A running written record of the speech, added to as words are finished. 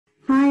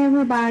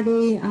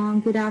everybody.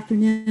 Good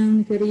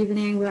afternoon, good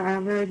evening,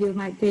 wherever you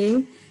might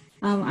be.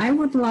 I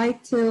would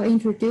like to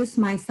introduce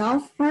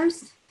myself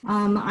first.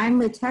 I'm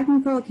the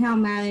technical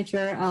account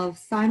manager of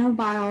Sino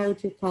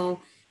biological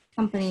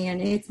company,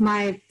 and it's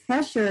my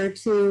pleasure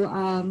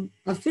to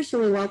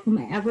officially welcome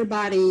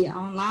everybody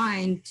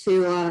online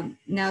to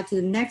now to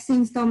the next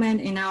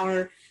installment in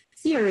our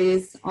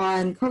series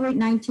on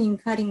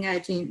COVID-19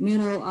 cutting-edge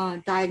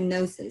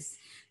immunodiagnosis.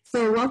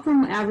 So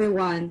welcome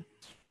everyone.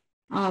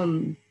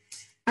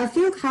 A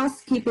few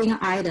housekeeping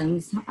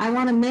items. I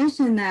want to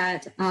mention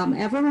that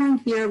everyone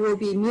here will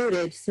be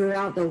muted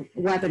throughout the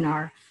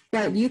webinar,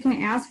 but you can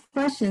ask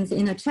questions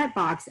in the chat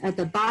box at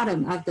the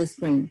bottom of the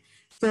screen.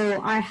 So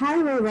I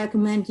highly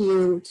recommend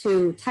you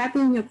to type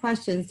in your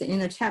questions in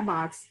the chat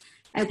box.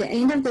 At the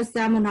end of the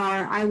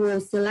seminar, I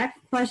will select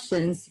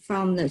questions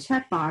from the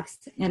chat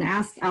box and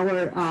ask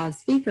our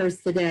speakers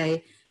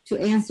today to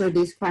answer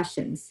these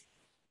questions.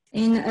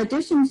 In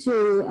addition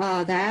to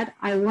that,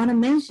 I want to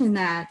mention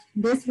that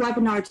this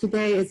webinar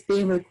today is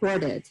being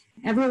recorded.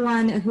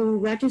 Everyone who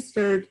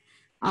registered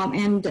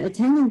and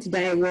attending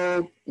today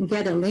will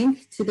get a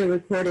link to the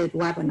recorded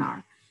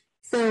webinar.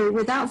 So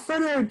without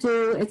further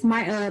ado, it's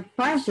my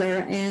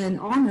pleasure and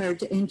honor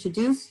to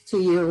introduce to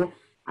you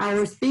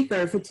our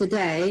speaker for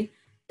today,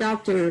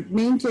 Dr.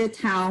 Mingjie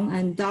Tang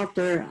and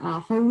Dr.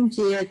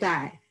 Hongjie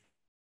Dai.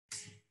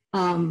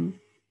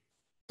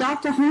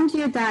 Dr.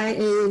 Hongjie Dai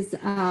is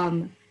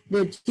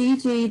the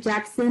G.G.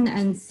 Jackson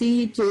and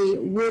C.G.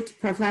 Wood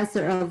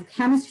Professor of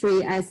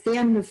Chemistry at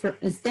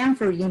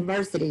Stanford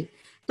University.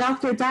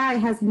 Dr. Dai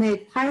has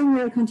made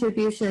pioneer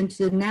contribution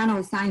to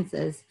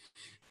nanosciences.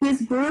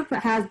 His group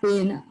has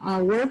been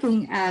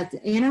working at the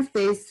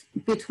interface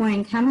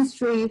between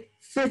chemistry,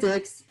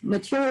 physics,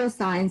 material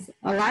science,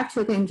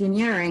 electrical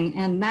engineering,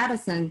 and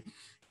medicine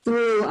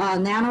through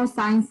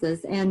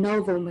nanosciences and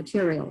novel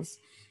materials.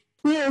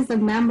 He is a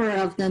member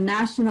of the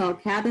National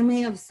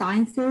Academy of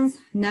Sciences,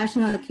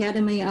 National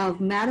Academy of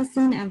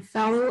Medicine, and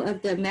fellow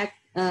of the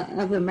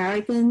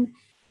American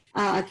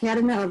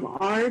Academy of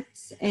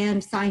Arts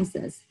and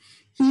Sciences.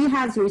 He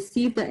has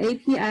received the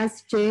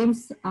APS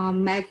James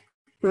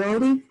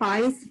pGOLD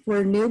Prize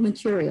for New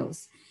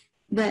Materials,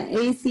 the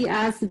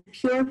ACS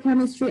Pure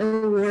Chemistry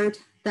Award,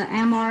 the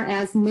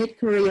MRS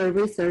Mid-Career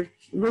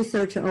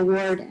Research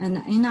Award, and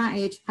the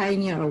NIH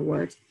Pioneer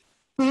Award.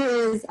 He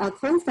is a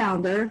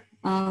co-founder,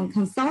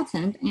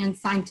 consultant, and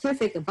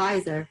scientific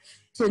advisor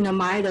to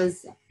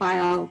Nirmidas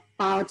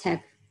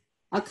Biotech,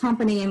 a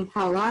company in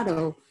Palo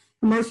Alto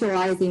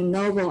commercializing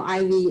novel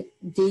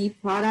IVD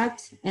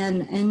product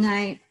and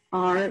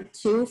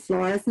NIR2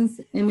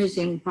 fluorescence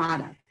imaging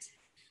product.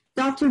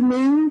 Dr.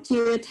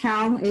 Mingjie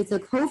Tang is a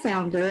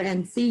co-founder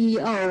and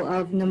CEO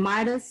of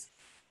Nirmidas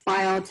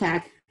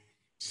Biotech.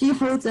 She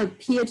holds a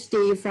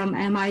PhD from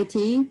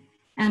MIT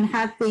and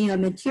has been a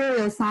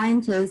material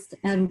scientist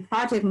and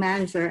project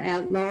manager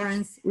at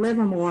Lawrence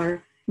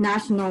Livermore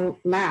National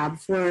Lab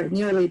for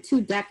nearly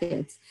 2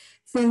 decades.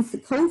 Since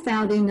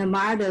co-founding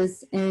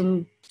Nirmidas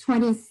in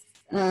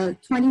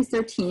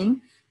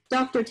 2013,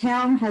 Dr.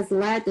 Tang has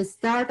led the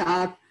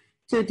startup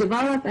to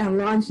develop and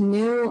launch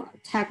new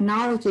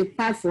technology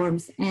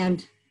platforms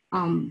and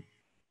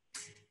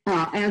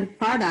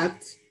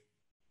products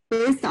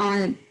based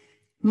on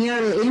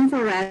nearly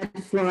infrared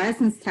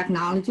fluorescence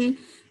technology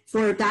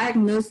for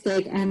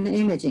diagnostic and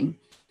imaging.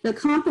 The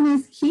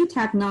company's key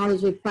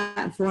technology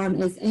platform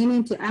is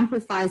aiming to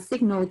amplify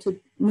signal to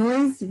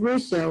noise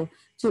ratio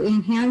to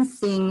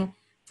enhancing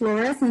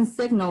fluorescence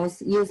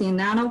signals using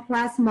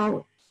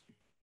Nano-Plasmonic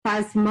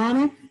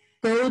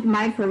gold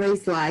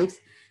microwave light.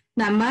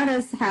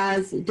 Nirmidas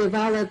has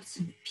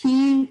developed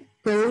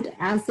pGOLD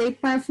assay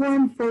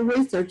platform for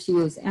research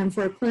use and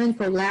for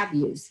clinical lab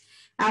use.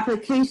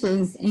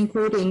 Applications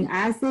including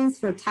assays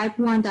for type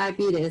 1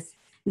 diabetes,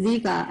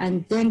 Zika,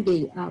 and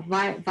dengue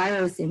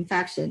virus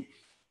infection,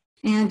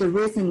 and the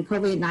recent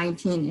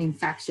COVID-19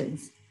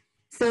 infections.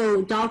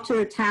 So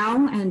Dr.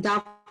 Tang and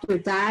Dr.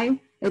 Dai,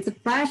 it's a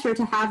pleasure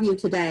to have you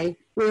today.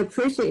 We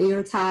appreciate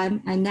your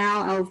time, and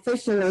now I'll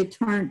officially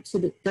turn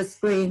to the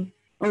screen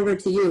over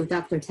to you,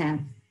 Dr.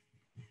 Tang.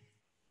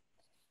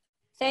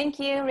 Thank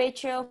you,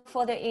 Rachel,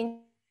 for the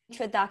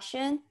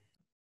introduction.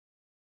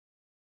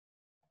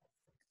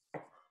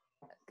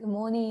 Good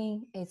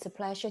morning. It's a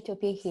pleasure to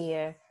be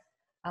here.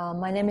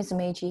 My name is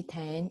Mingjie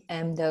Tang.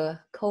 I'm the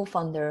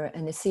co-founder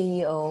and the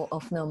CEO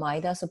of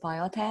Nirmidas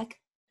Biotech.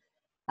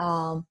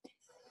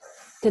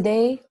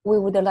 Today, we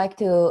would like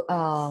to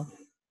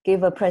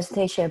give a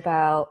presentation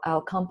about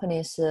our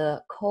company's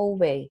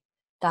COVID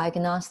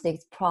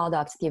diagnostic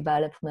products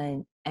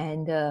development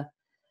and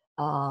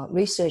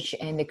research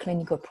and the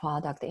clinical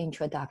product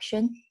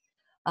introduction.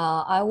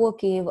 I will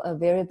give a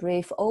very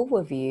brief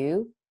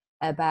overview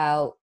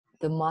about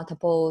the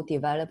multiple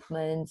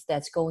developments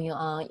that's going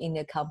on in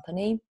the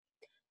company.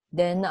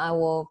 Then I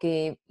will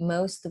give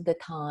most of the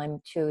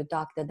time to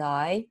Dr.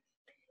 Dai,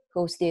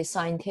 who's the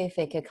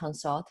scientific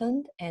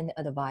consultant and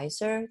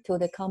advisor to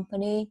the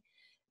company,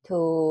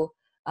 to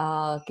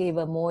give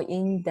a more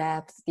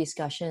in-depth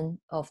discussion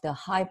of the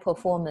high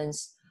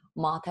performance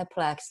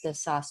multiplexed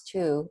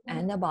SARS-2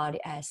 antibody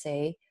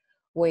assay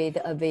with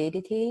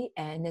avidity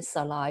and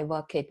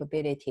saliva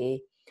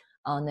capability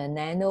on the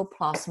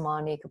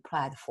Nano-Plasmonic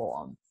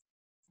platform.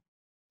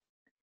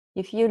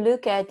 If you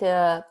look at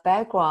the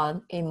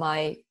background in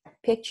my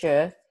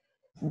picture,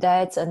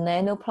 that's a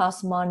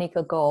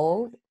Nano-Plasmonic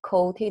gold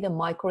coated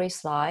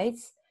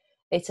microslides.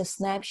 It's a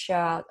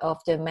snapshot of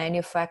the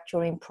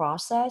manufacturing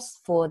process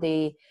for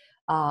the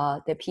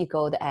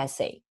pGOLD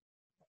assay.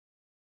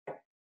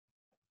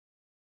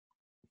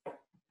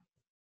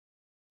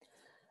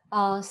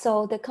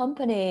 So the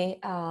company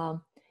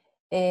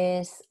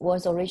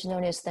was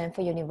originally a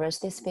Stanford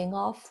University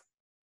spin-off.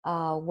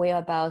 We're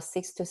about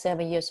 6 to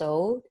 7 years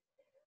old.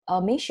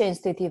 Our mission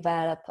is to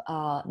develop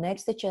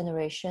next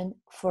generation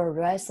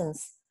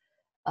fluorescence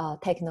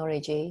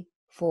technology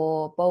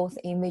for both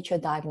in vitro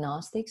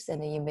diagnostics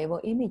and in vivo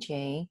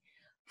imaging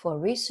for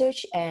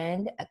research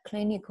and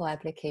clinical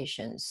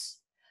applications.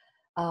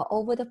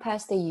 Over the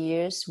past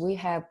years, we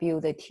have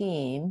built a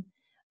team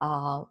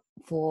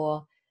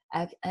for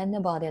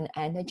antibody and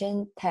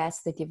antigen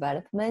test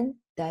development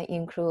that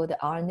include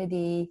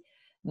R&D,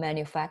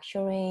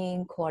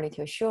 manufacturing,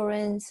 quality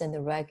assurance,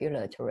 and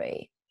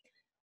regulatory.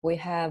 We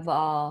have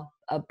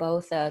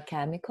both a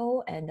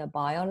chemical and a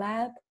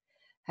biolab,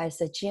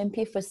 has a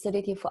GMP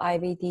facility for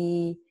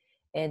IVD,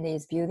 and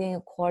is building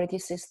a quality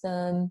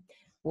system.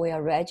 We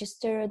are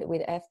registered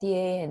with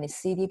FDA and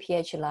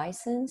CDPH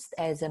licensed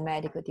as a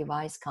medical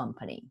device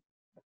company.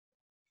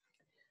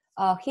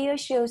 Here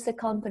shows the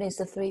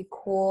company's 3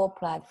 core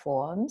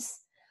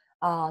platforms.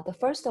 The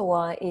first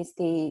one is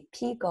the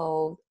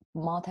pGOLD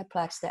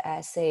multiplexed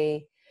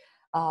assay,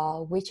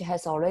 which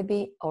has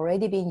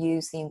already been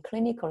used in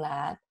clinical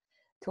lab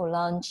to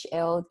launch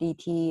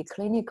LDT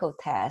clinical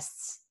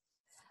tests.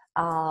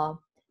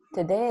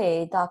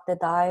 Today, Dr.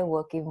 Dai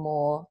will give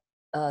more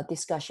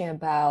discussion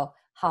about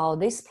how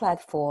this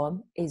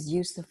platform is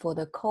used for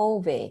the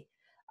COVID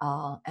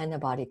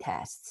antibody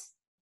tests.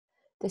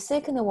 The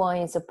second one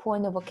is a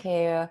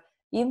point-of-care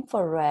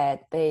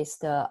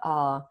infrared-based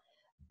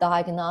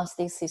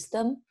diagnostic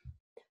system,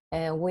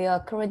 and we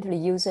are currently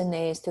using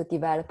this to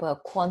develop a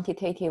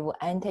quantitative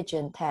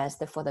antigen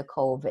test for the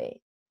COVID.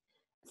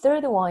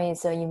 Third one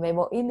is an in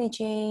vivo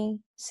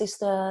imaging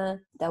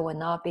system that will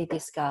not be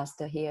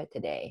discussed here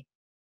today.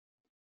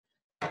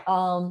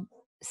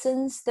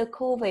 Since the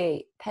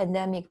COVID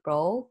pandemic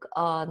broke,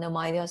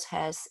 Nirmidas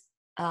has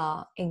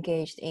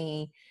engaged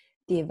in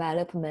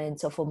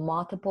development of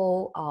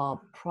multiple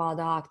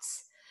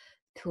products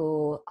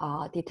to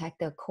detect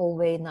the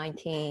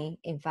COVID-19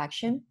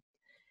 infection.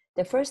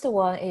 The first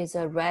one is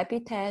a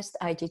rapid test,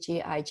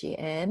 IgG,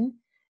 IgM.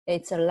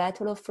 It's a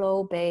lateral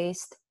flow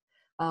based.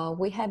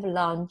 We have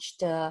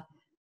launched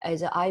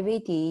as an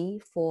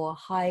IVD for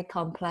high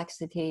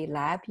complexity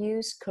lab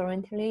use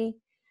currently.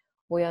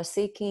 We are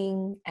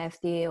seeking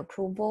FDA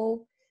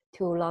approval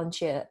to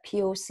launch a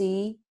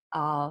POC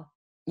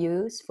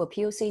use,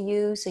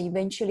 and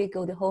eventually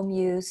go to home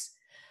use,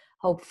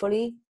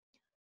 hopefully.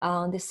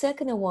 The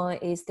second one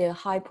is the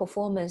high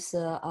performance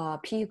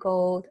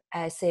pGOLD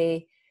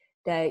assay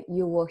that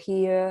you will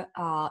hear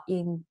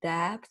in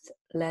depth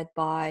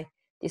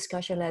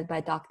discussion led by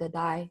Dr.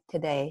 Dai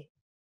today.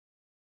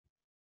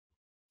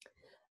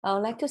 I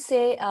would like to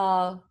say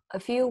a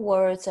few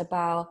words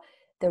about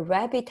the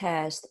rapid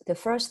test, the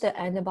first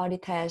antibody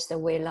test that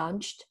we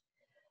launched.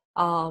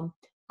 On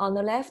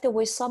the left,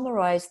 we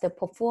summarize the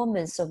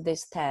performance of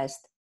this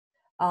test.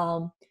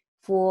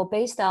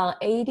 Based on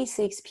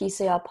 86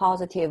 PCR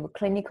positive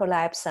clinical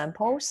lab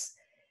samples,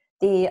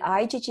 the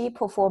IgG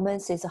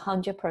performance is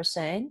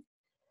 100%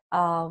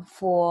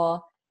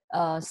 for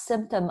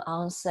symptom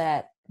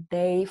onset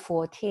day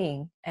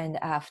 14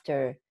 and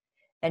after.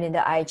 And in the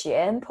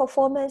IgM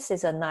performance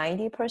is a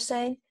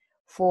 90%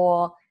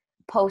 for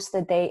post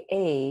day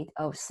 8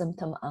 of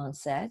symptom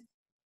onset.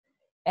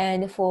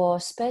 And for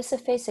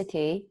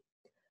specificity,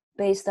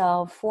 based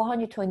on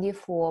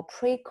 424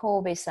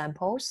 pre-COVID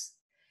samples,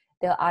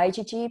 the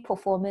IgG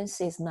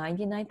performance is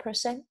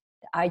 99%, the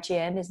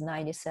IgM is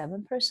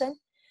 97%,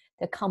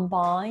 the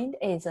combined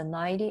is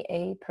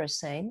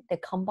 98%. The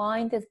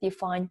combined is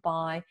defined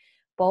by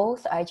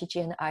both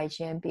IgG and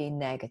IgM being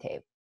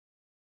negative.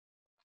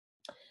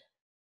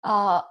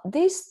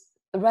 This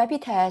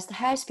rapid test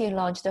has been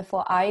launched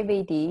for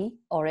IVD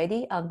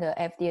already under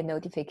FDA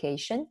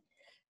notification.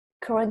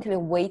 Currently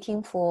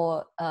waiting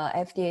for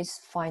FDA's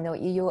final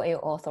EUA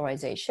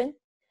authorization.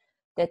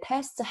 The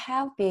tests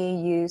have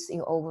been used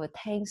in over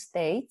 10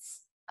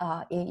 states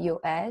in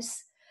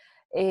US.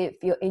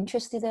 If you're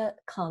interested,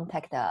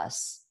 contact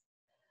us.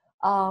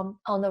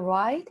 On the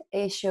right,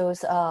 it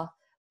shows a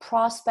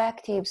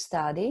prospective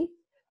study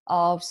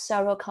of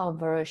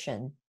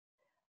seroconversion.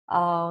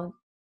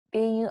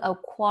 Being a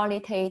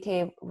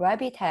qualitative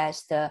rapid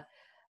test,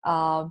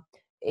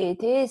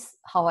 it is,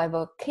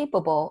 however,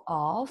 capable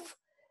of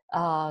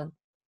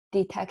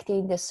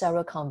detecting the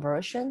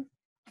seroconversion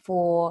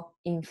for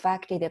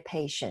infected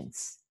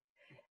patients.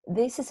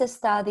 This is a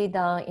study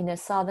done in the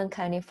Southern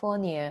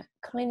California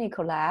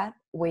clinical lab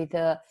with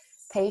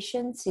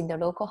patients in the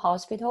local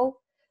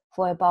hospital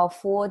for about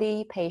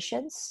 40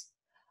 patients,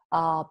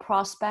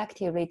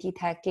 prospectively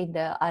detecting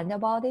the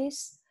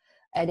antibodies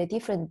at the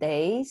different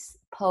days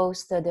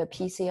post the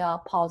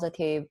PCR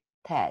positive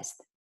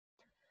test.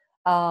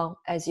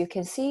 As you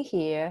can see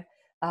here,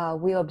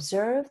 we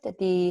observed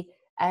the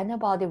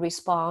antibody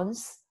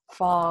response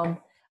from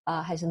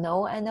has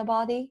no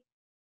antibody,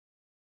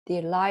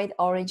 the light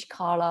orange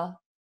color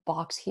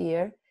box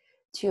here,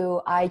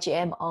 to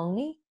IgM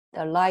only,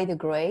 the light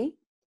gray,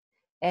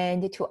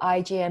 and to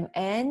IgM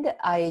and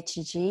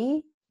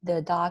IgG,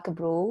 the dark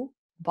blue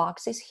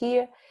boxes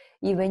here,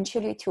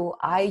 eventually to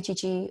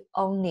IgG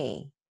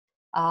only,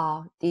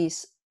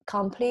 this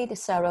complete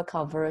sera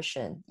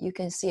conversion. You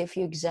can see a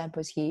few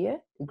examples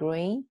here,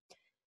 green,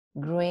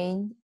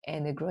 green,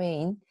 and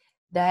green.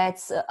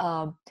 That's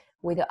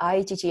with the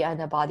IgG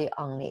antibody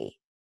only.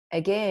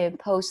 Again,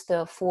 post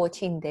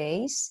 14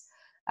 days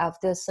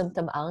after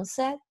symptom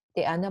onset,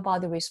 the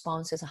antibody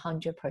response is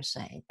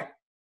 100%.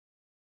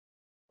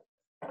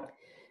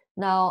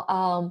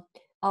 Now,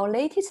 our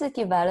latest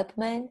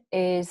development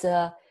is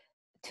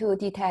to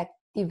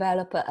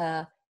develop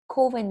a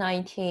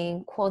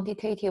COVID-19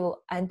 quantitative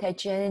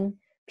antigen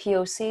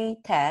POC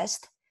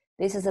test.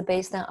 This is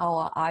based on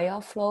our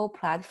IR-Flow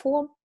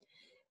platform.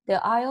 The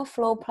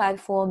IR-Flow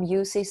platform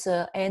uses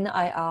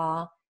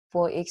NIR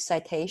for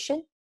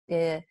excitation,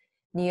 the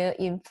near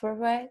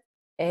infrared,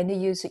 and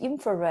use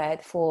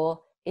infrared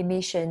for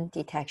emission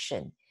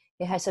detection.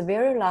 It has a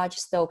very large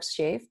Stokes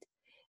shift,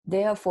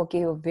 therefore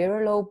give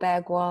very low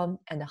background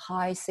and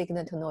high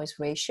signal-to-noise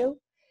ratio.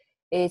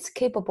 It's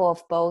capable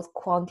of both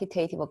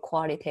quantitative and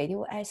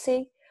qualitative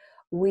assay.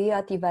 We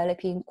are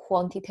developing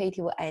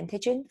quantitative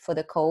antigen for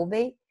the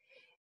COVID.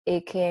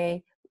 It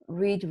can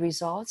read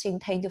results in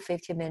 10 to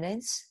 15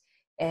 minutes,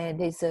 and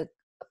it's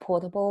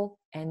portable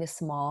and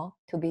small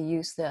to be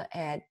used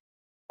at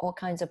all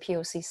kinds of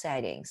POC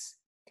settings.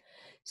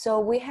 So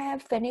we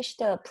have finished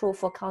the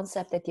proof of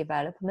concept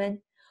development.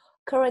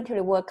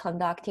 Currently, we're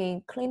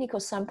conducting clinical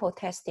sample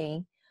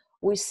testing.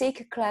 We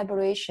seek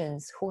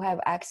collaborations who have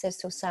access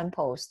to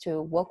samples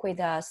to work with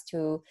us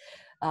to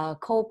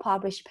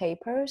co-publish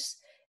papers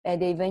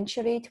and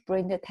eventually to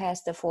bring the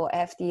test for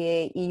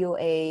FDA,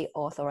 EUA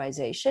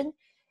authorization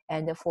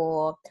and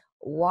for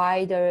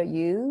wider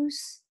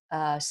use,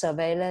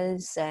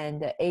 surveillance,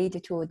 and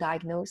aid to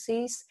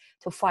diagnosis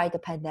to fight the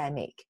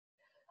pandemic.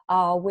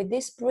 With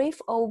this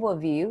brief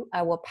overview,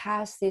 I will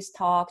pass this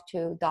talk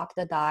to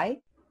Dr. Dai.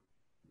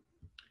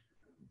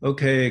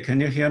 Okay,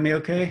 can you hear me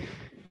okay?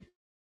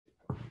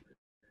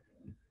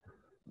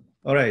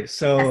 All right,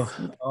 so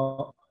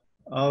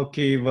I'll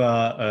give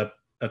a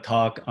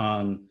talk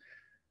on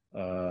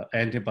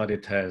antibody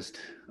test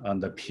on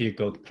the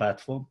pGOLD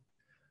platform.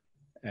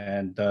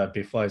 And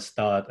before I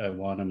start, I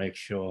want to make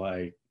sure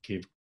I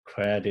give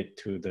credit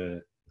to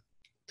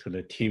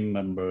the team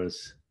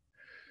members.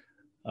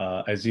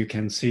 As you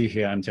can see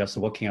here, I'm just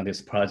working on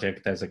this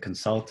project as a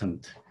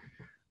consultant.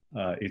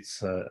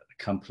 It's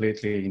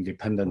completely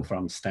independent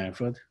from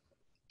Stanford.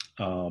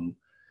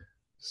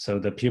 So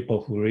the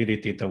people who really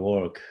did the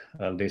work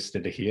are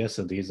listed here.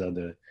 So these are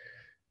the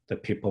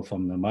people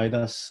from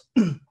Nirmidas.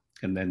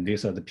 And then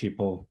these are the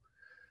people,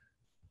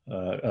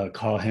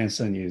 Carl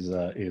Hansen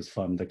is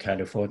from the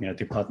California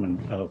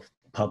Department of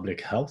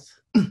Public Health.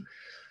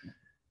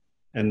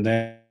 And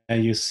then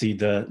you see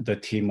the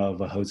team of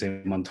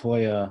Jose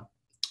Montoya,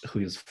 who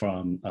is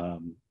from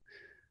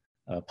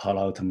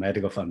Palo Alto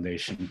Medical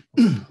Foundation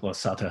or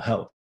Sutter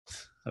Health.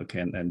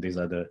 Okay, and these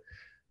are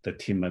the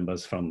team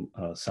members from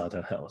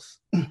Sutter Health.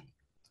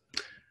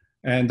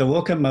 And the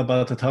work I'm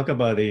about to talk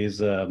about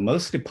is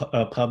mostly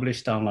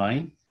published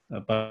online,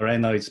 but right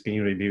now it's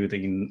being reviewed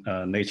in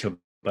Nature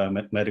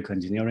Biomedical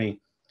Engineering.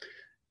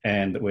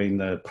 And we're in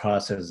the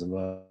process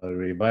of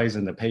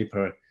revising the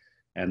paper,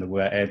 and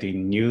we're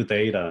adding new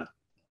data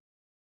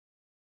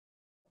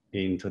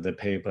into the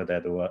paper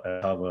that will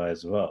cover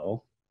as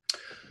well.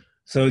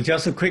 So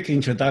just a quick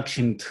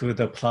introduction to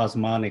the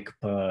Plasmonic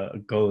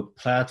GOLD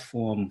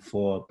platform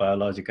for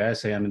biologic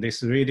assay. I mean,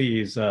 this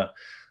really is a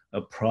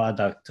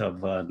product of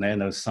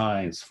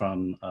nanoscience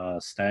from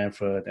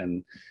Stanford,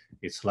 and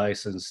it's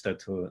licensed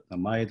to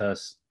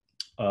Nirmidas.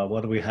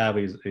 What we have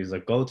is a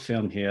gold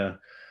film here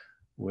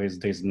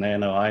with these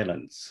nano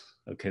islands.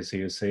 Okay, so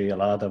you see a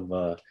lot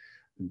of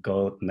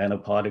gold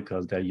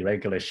nanoparticles, they're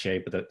irregular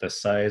shape. The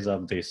size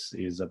of this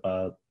is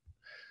about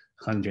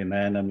 100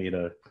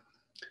 nanometer.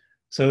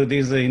 So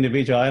these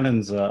individual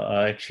islands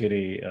are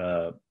actually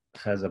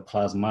has a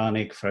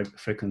plasmonic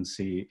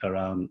frequency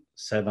around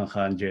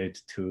 700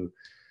 to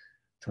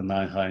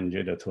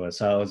 900 to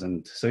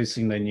 1,000. So it's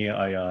in the near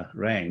IR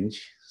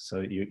range.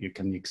 So you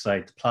can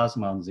excite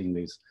plasmons in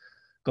these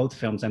gold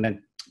films. And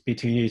then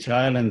between each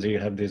island, you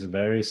have these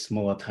very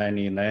small,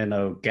 tiny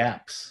nano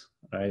gaps,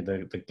 right?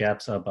 The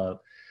gaps are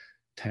about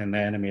 10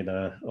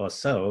 nanometer or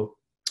so.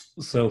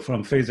 So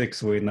from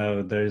physics, we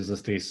know there's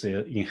this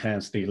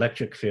enhanced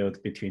electric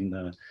field between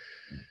the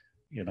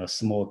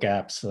small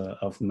gaps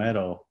of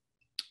metal.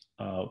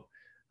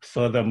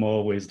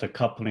 furthermore, with the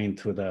coupling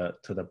to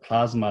the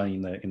plasma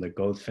in the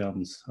gold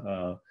films,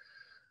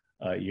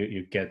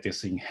 you get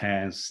this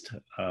enhanced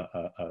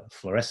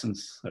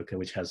fluorescence, okay,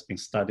 which has been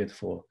studied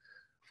for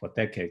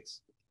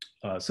decades.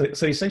 So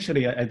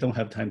essentially, I don't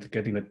have time to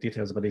get into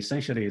details, but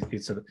essentially,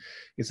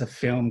 it's a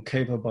film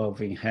capable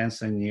of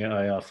enhancing near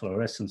IR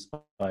fluorescence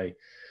by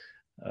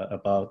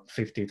about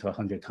 50 to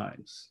 100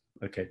 times.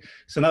 Okay,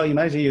 so now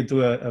imagine you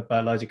do a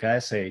biologic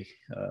assay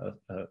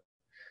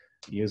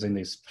using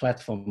this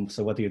platform.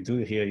 So what you do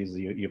here is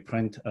you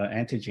print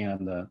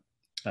antigen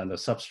on the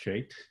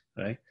substrate,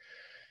 right?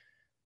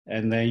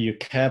 And then you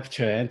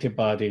capture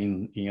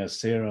antibody in a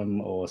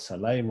serum or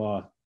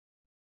saliva,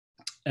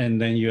 and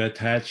then you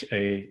attach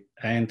a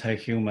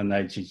anti-human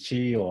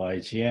IgG or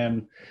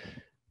IgM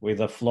with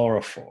a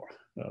fluorophore.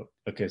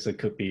 Okay, so it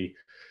could be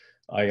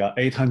IR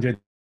 800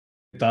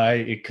 dye,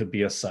 it could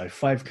be a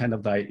Cy5 kind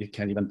of dye, it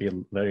can even be a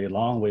very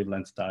long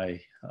wavelength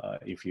dye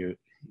if you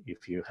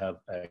have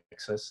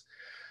access.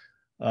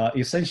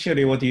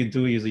 Essentially what you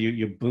do is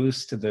you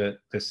boost the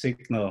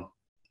signal,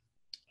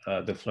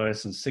 the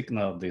fluorescence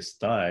signal of this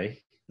dye,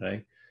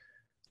 right?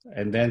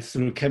 And then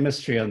through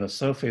chemistry on the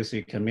surface,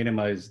 you can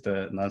minimize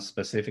the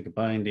non-specific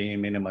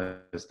binding,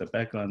 minimize the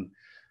background,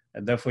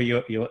 and therefore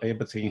you're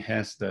able to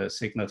enhance the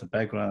signal to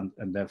background,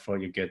 and therefore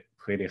you get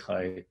pretty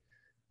high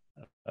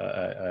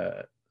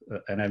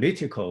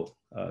analytical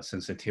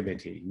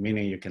sensitivity,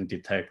 meaning you can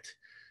detect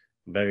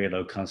very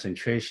low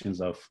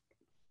concentrations of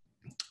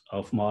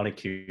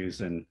molecules.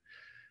 And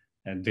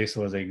this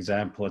was an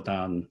example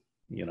done,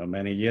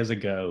 many years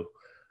ago.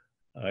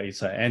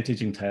 It's an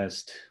antigen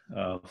test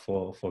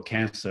for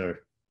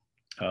cancer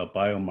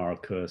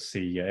biomarker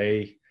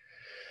CEA.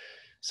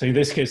 So in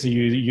this case,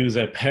 you use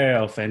a pair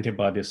of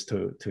antibodies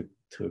to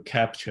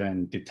capture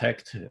and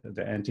detect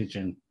the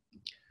antigen.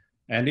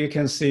 And you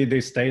can see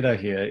this data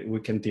here.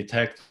 We can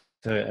detect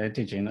the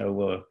antigen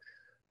over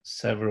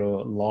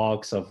several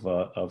logs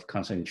of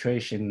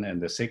concentration,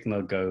 and the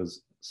signal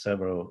goes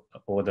several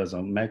orders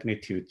of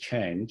magnitude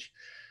change.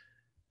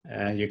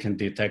 And you can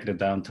detect it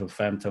down to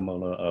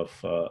femtomolar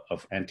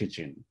of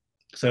antigen.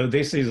 So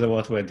this is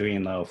what we're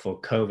doing now for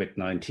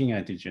COVID-19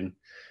 antigen.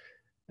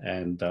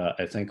 And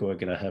I think we're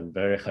gonna have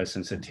very high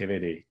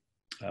sensitivity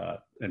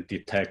and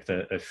detect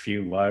a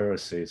few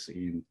viruses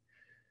in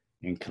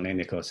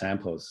clinical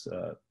samples.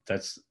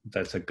 That's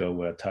a goal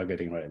we're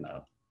targeting right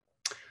now.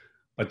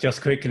 But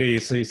just quickly,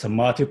 it's a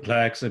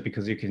multiplex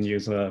because you can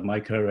use a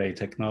microarray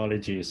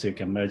technology, so you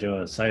can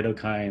measure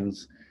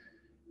cytokines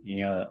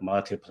in a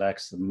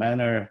multiplex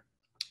manner.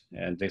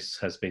 And this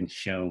has been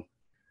shown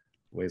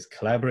with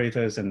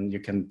collaborators, and you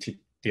can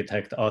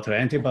detect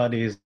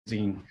autoantibodies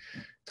in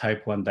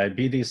type 1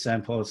 diabetes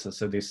samples.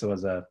 So this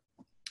was a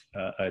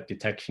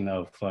detection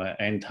of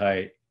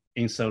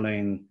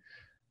anti-insulin,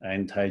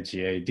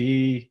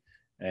 anti-GAD,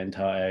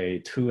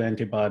 anti-2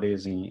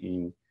 antibodies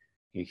in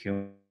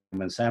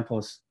human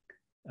samples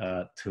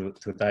to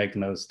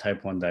diagnose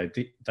type 1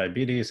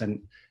 diabetes,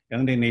 and it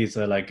only needs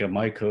like a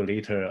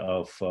microliter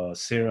of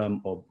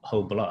serum or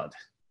whole blood,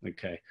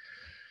 okay?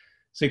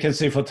 So you can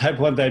see for type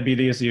 1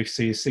 diabetes, you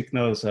see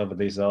signals of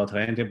these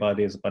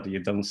autoantibodies, but you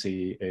don't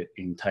see it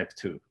in type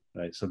 2,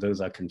 right? So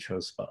those are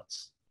control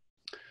spots.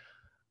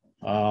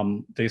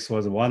 This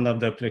was one of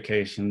the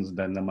applications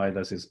that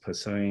Nirmidas is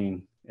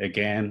pursuing,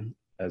 again,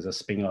 as a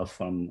spin-off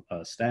from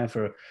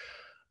Stanford.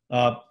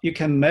 You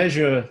can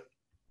measure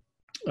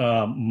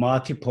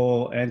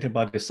multiple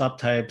antibody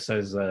subtypes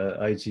as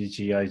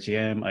IgG,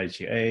 IgM,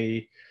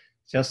 IgA,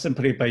 just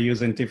simply by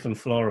using different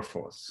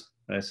fluorophores.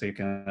 Right? So you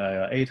can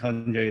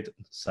 800,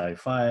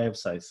 Cy5,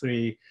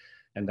 Cy3,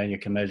 and then you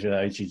can measure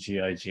IgG,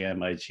 IgM,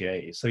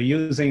 IgA. So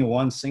using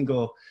one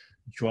single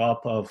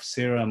drop of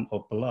serum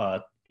or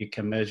blood, you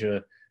can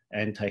measure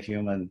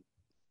anti-human,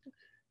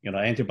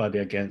 antibody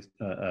against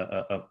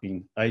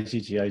in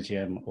IgG,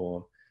 IgM,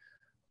 or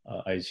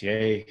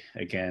IgA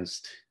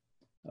against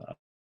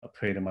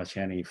pretty much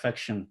any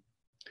infection.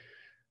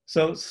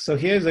 So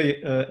here's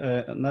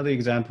another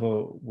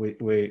example.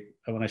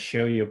 I want to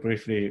show you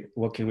briefly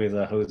working with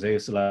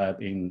Jose's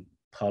lab in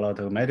Palo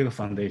Alto Medical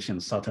Foundation,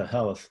 Sutter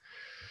Health.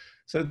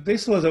 So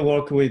this was a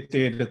work we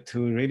did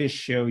to really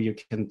show you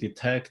can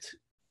detect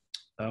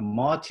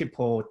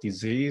multiple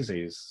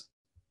diseases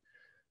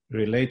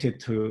related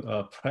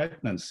to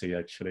pregnancy,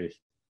 actually,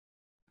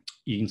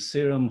 in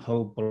serum,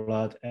 whole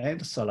blood,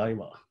 and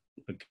saliva.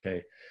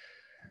 Okay.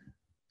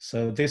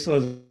 So this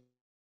was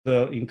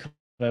in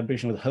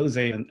collaboration with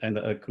Jose and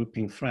a group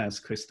in France,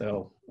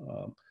 Christelle,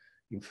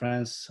 in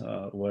France,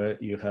 where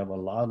you have a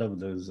lot of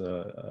those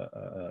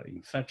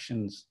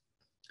infections.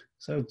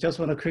 So just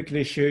want to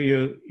quickly show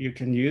you, you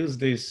can use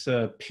this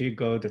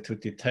pGOLD to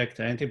detect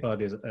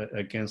antibodies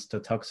against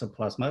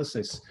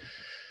toxoplasmosis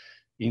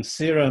in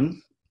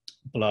serum,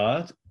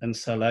 blood, and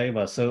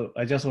saliva. So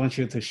I just want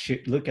you to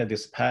look at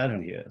this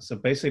pattern here. So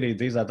basically,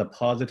 these are the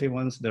positive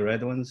ones, the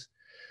red ones,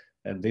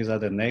 and these are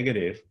the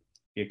negative.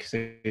 You can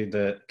see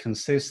the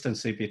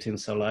consistency between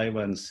saliva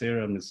and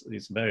serum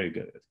is very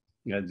good.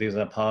 These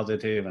are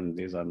positive and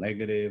these are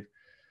negative,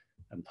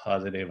 and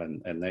positive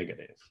and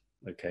negative.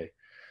 okay?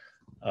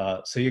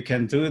 So you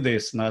can do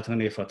this not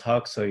only for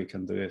toxo, you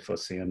can do it for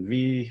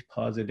CMV,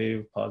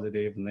 positive,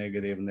 positive,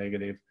 negative,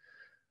 negative,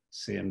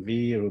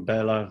 CMV,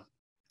 rubella.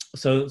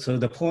 So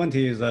the point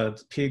is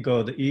that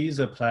pGOLD is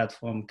a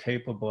platform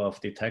capable of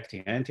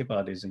detecting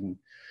antibodies in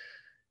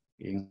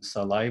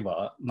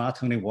saliva,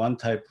 not only one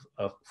type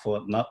of,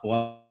 for not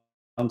one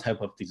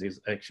type of disease,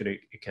 actually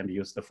it can be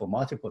used for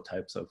multiple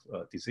types of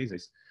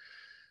diseases.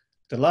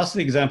 The last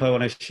example I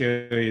want to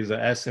show you is an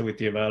assay we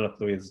developed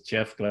with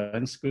Jeff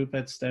Glenn's group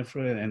at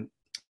Stanford, and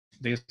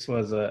this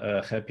was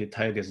a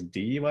hepatitis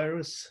D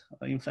virus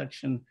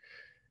infection.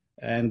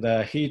 And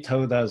he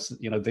told us,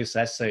 you know, this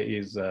assay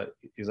is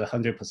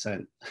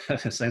 100%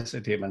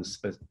 sensitive and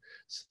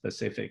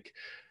specific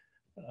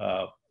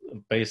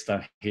based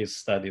on his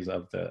studies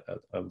of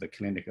the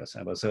clinical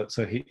sample.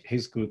 So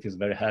his group is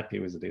very happy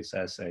with this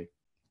assay,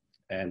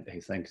 and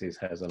he thinks it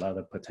has a lot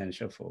of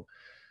potential for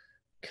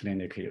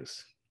clinical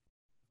use.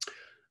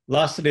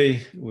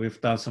 Lastly,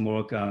 we've done some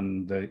work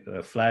on the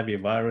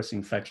flavivirus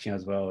infection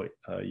as well,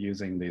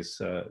 using this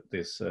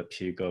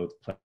pGOLD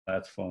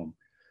platform,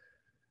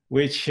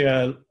 which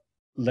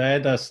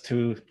led us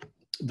to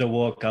the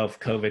work of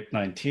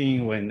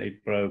COVID-19 when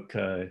it broke,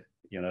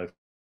 you know,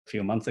 a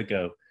few months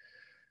ago.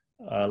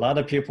 A lot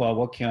of people are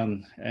working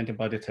on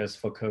antibody tests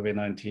for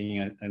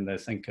COVID-19, and I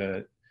think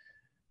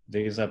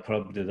these are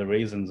probably the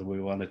reasons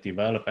we want to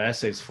develop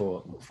assays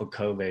for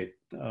COVID.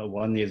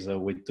 One is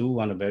we do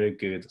want a very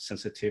good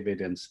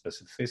sensitivity and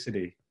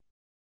specificity.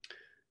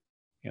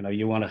 You know,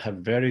 you want to have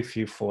very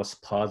few false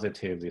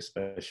positives,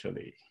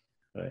 especially,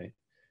 right?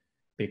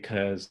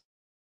 Because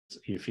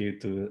if you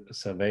do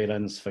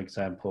surveillance, for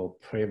example,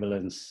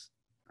 prevalence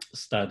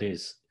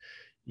studies,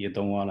 you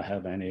don't want to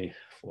have any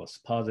false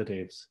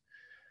positives.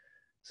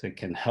 So it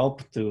can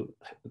help to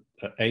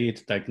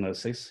aid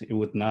diagnosis. It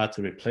would not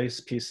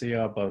replace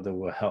PCR, but it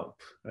will help.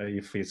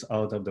 If it's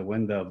out of the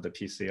window of the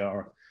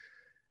PCR,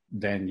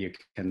 then you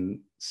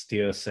can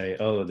still say,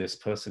 oh, this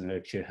person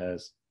actually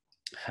has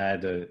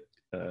had a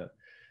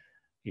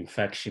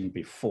infection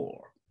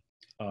before.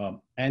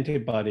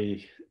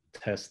 Antibody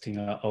testing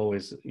are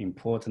always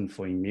important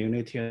for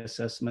immunity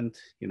assessment.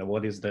 You know,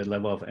 what is the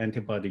level of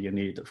antibody you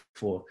need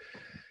for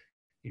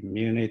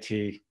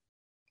immunity?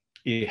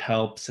 It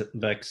helps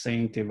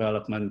vaccine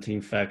development.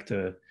 In fact,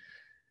 you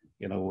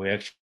know, we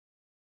actually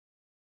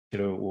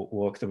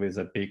worked with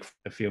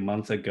a few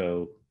months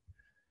ago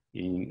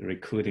in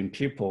recruiting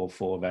people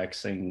for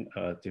vaccine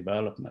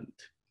development.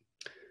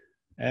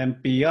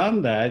 And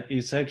beyond that,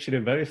 it's actually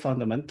very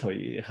fundamental.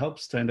 It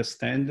helps to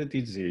understand the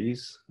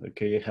disease.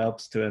 Okay, it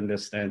helps to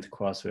understand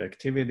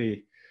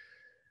cross-reactivity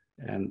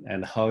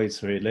and how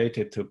it's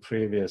related to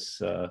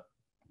previous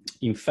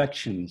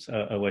infections.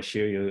 I will show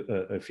you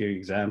a few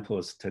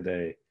examples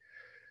today.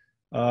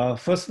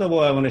 First of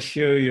all, I want to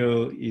show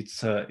you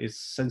it's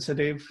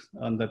sensitive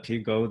on the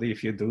pGOLD.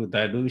 If you do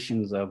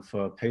dilutions of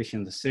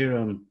patient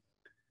serum,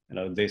 you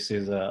know, this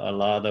is a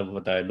lot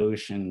of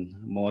dilution,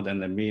 more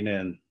than 1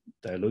 million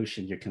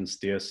dilution. You can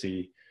still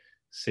see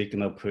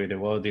signal pretty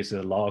well. This is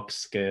a log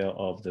scale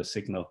of the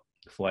signal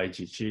for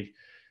IgG,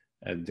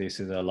 and this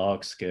is a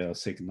log scale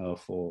signal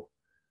for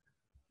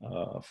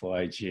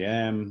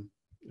IgM.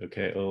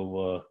 Okay,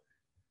 over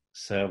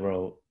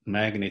several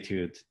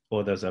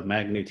orders of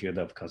magnitude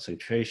of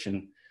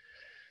concentration.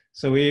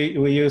 So we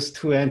use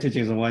two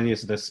antigens. One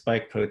is the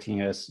spike protein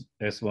S1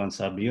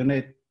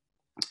 subunit.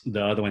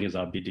 The other one is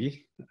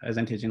RBD as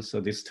antigens.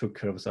 So these two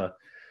curves are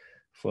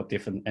for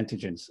different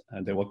antigens,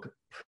 and they work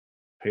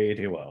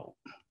pretty well.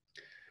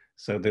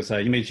 So these are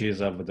images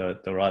of the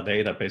raw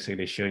data,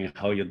 basically showing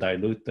how you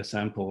dilute the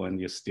sample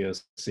and you still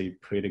see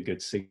pretty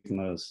good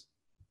signals,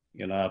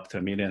 you know, up to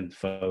 1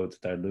 million-fold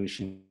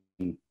dilution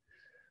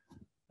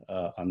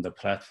on the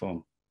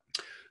platform.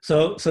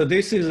 So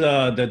this is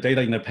the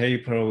data in the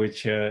paper,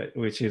 which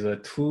is a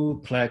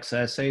two-plex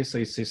assay. So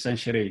it's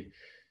essentially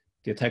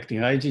detecting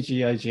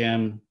IgG,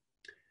 IgM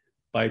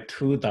by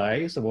two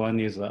dyes. One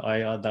is the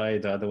IR dye,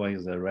 the other one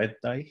is the red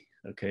dye.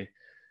 Okay,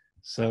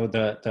 so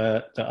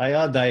the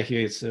IR dye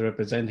here is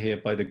represented here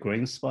by the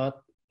green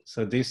spot.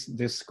 So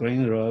this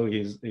green row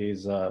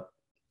is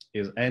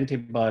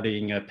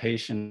antibody in a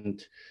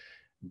patient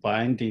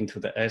binding to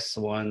the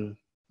S1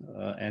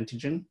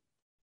 antigen.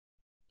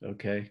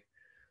 Okay,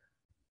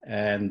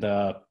 and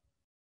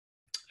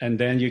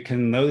then you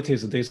can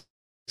notice this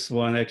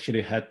one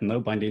actually had no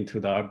binding to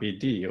the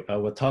RBD. I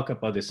will talk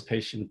about this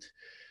patient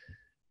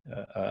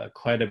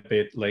quite a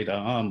bit later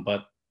on,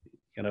 but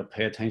you know,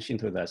 pay attention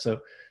to that.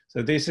 So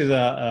this is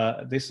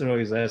this row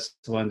is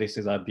S1, this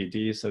is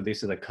RBD. So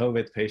this is a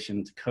COVID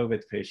patient,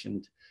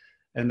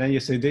 and then you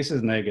see this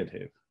is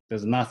negative.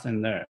 There's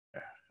nothing there,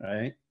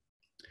 right?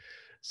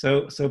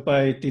 So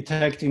by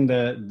detecting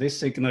this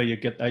signal, you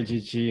get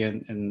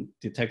IgG and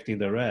detecting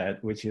the red,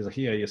 which is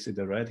here. You see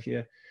the red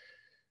here.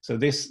 So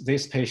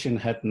this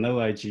patient had no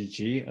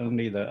IgG,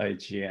 only the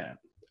IgM.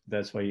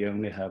 That's why you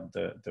only have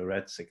the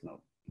red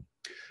signal.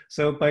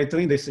 So by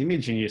doing this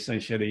imaging,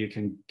 essentially you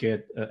can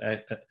get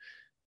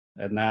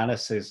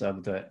analysis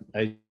of the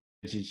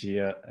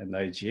IgG and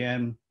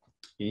IgM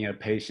in a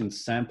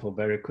patient's sample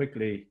very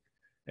quickly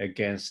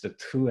against the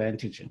 2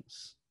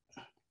 antigens.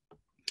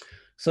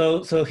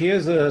 So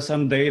here's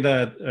some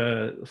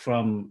data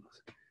from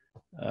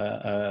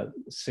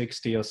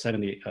 60 or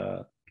 70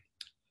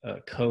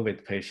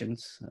 COVID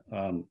patients.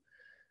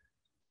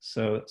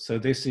 So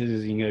this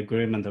is in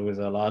agreement with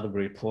a lot of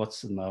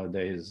reports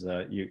nowadays.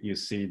 You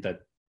see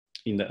that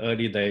in the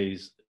early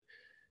days,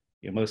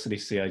 you mostly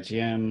see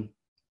IgM,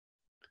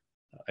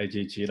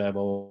 IgG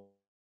level,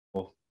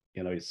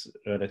 it's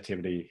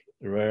relatively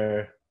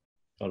rare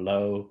or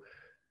low.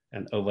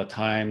 And over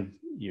time,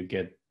 you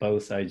get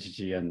both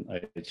IgG and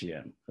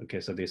IgM. Okay,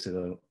 so this is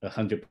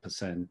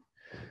 100%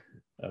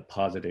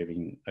 positive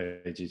in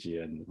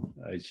IgG and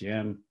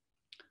IgM.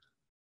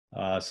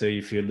 So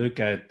if you look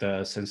at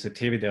the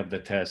sensitivity of the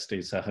test,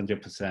 it's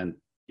 100%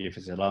 if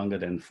it's longer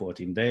than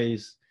 14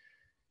 days.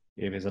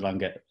 If it's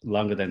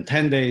longer than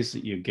 10 days,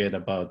 you get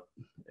about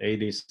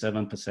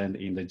 87%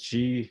 in the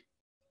G,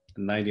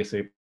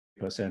 93%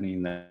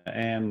 in the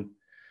M.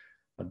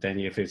 But then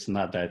if it's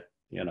not that,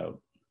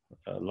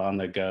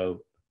 long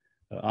ago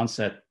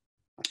onset,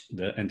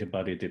 the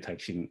antibody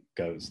detection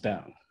goes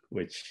down,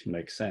 which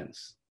makes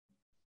sense.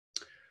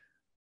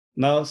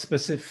 Now,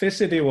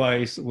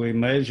 specificity-wise, we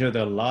measured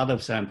a lot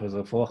of samples,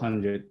 of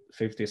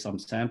 450 some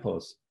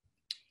samples,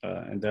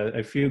 and there are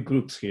a few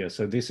groups here.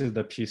 So this is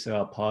the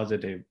PCR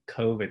positive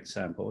COVID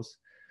samples.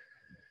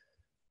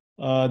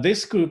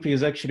 This group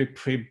is actually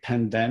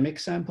pre-pandemic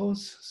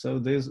samples. So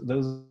those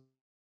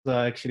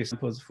are actually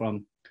samples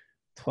from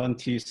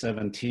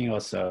 2017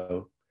 or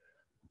so.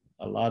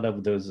 A lot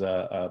of those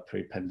are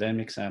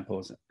pre-pandemic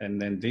samples.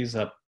 And then these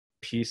are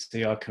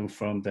PCR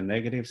confirmed the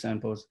negative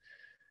samples.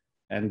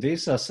 And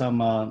these are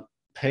some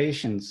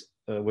patients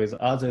with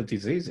other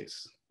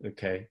diseases,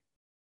 okay?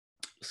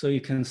 So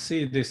you can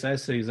see this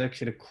assay is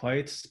actually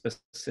quite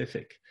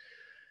specific.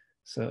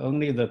 So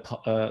only the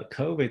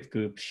COVID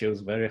group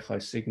shows very high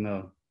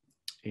signal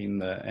in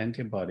the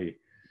antibody.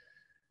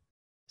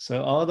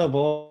 So out of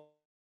all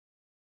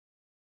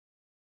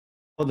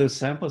the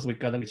samples we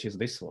got, which is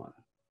this one,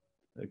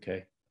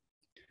 okay?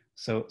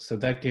 So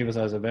that gives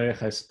us a very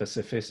high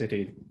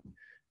specificity,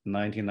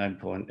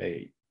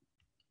 99.8.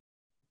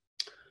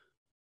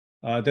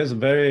 There's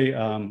very,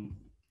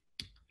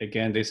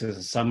 again, this is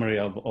a summary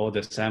of all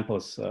the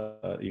samples.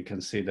 You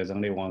can see there's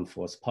only one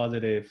false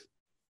positive,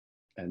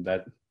 and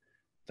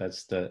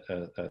that's the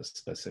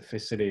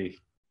specificity.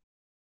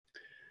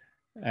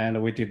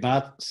 And we did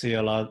not see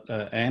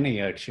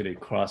any actually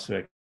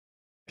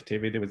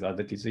cross-reactivity with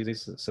other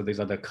diseases. So these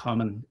are the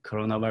common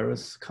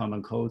coronavirus,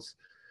 common colds,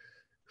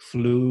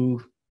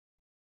 flu,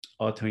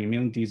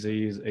 autoimmune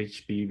disease,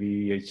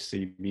 HBV,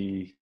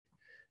 HCV,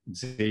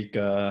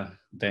 Zika,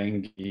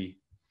 dengue,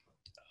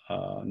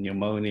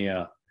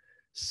 pneumonia.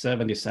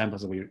 70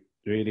 samples, we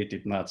really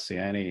did not see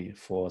any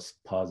false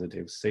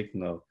positive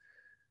signal,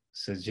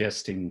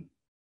 suggesting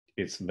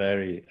it's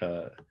very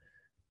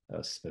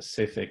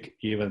specific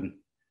even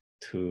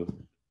to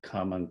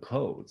common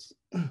colds.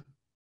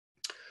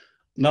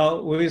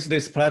 Now, with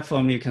this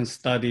platform, you can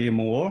study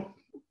more.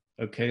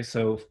 Okay,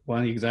 so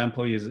one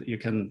example is you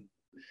can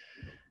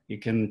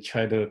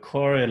try to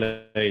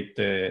correlate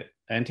the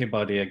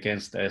antibody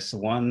against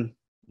S1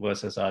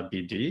 versus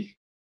RBD,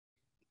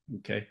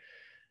 okay?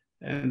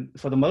 And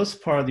for the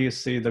most part, you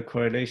see the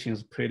correlation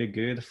is pretty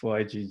good for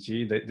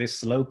IgG. This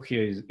slope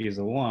here is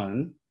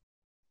 1.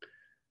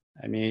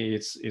 I mean,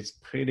 it's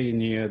pretty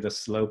near the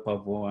slope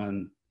of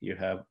 1. You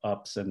have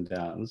ups and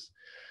downs,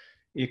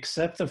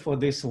 except for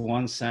this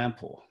one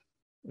sample,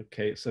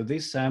 okay? So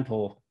this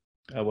sample,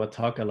 I will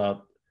talk a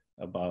lot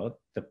about,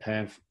 the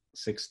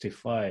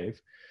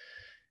PAM65.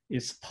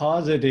 It's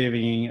positive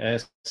in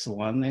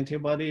S1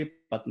 antibody,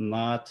 but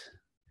not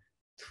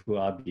to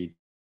RBD.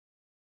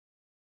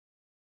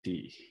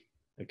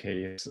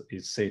 Okay,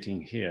 it's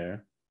sitting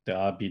here. The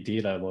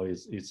RBD level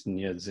is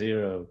near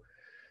 0.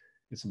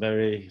 It's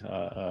very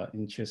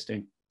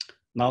interesting.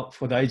 Now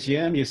for the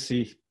IgM, you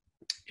see,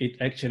 it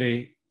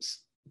actually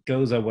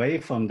goes away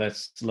from that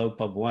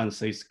slope of 1,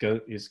 so it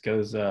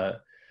goes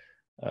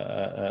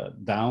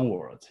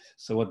downward.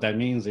 So what that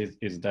means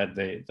is that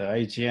the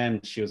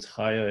IgM shows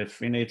higher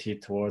affinity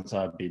towards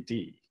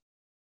RBD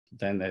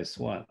than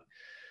S1.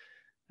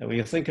 And when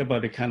you think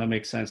about it, it kind of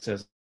makes sense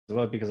as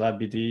well, because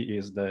RBD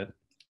is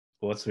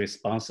what's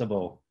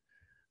responsible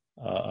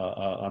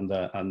on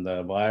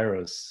the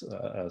virus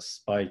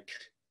spike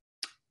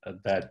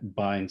that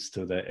binds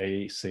to the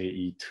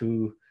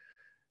ACE2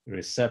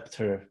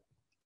 receptor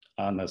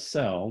on a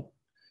cell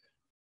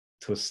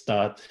to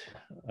start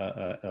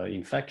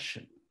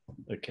infection.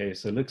 Okay,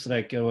 so it looks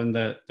like when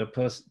the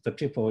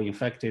people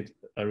infected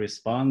are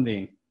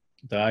responding,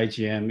 the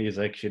IgM is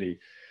actually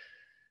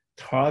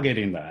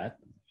targeting that.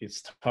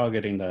 It's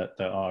targeting the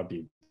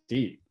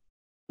RBD.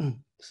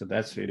 So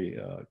that's really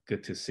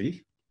good to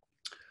see.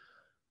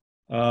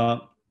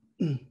 So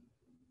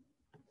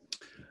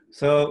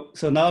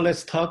now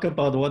let's talk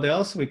about what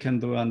else we can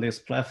do on this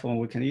platform.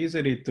 We can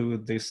easily do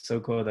this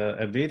so-called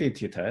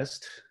avidity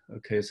test.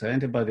 Okay, so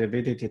antibody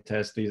avidity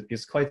test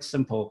is quite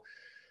simple.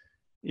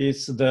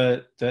 It's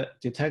the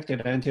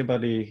detected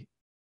antibody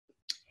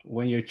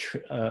when you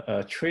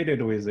treat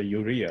it with the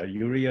urea.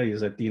 Urea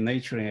is a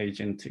denaturing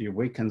agent. It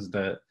weakens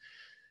the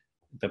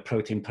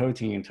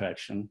protein-protein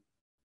interaction.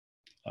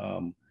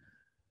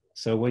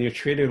 So when you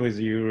treat it with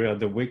urea,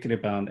 the weakly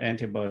bound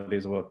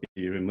antibodies will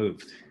be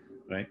removed,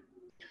 right?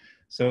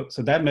 So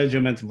that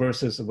measurement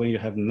versus when you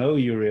have no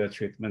urea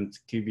treatment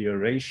give you a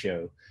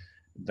ratio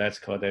that's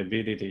called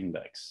avidity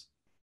index.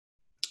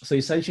 So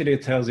essentially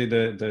it tells you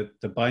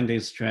the binding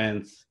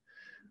strength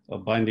or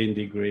binding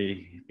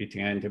degree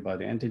between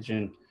antibody and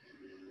antigen.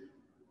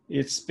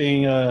 It's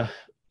being a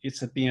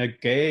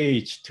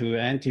gauge to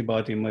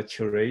antibody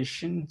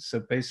maturation. So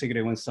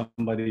basically when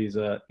somebody is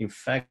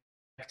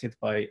infected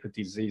by a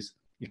disease,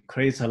 it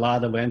creates a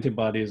lot of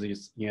antibodies,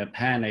 is in a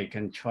panic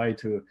and try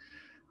to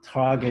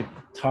target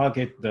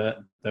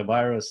the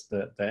virus,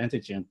 the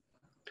antigen.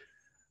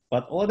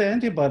 But all the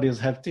antibodies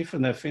have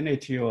different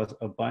affinity or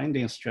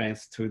binding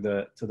strength to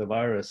the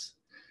virus.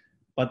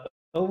 But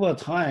over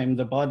time,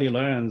 the body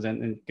learns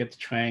and gets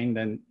trained,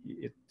 and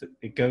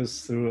it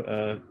goes through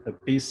a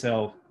B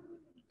cell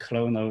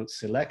clonal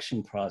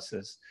selection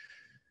process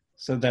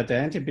so that the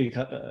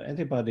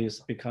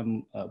antibodies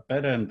become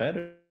better and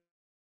better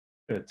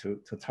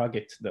to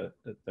target the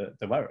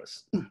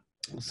virus.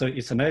 So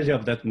it's a measure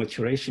of that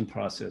maturation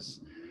process.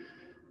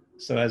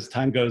 So as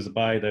time goes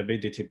by, the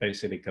avidity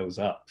basically goes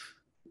up.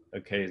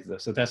 Okay,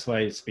 so that's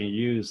why it's been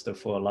used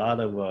for a lot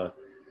of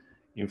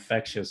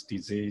infectious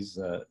disease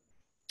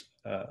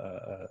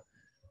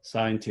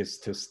scientists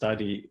to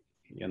study,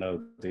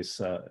 this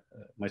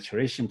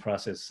maturation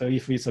process. So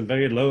if it's a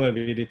very low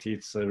avidity,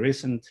 it's a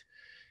recent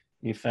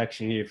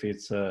infection. If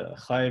it's a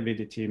high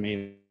avidity,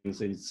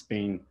 means it's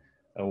been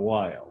a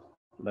while,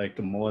 like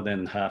more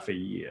than half a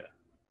year.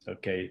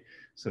 Okay,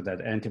 so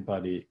that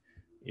antibody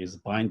is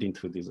binding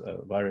to these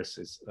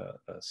viruses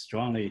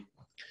strongly.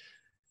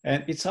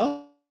 And it's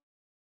also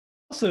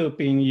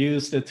being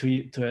used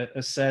to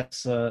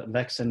assess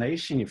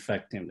vaccination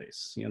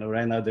effectiveness.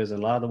 Right now there's a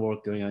lot of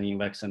work going on in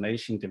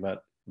vaccine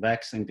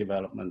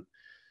development.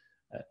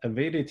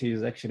 Avidity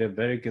is actually a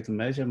very good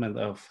measurement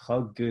of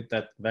how good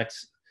that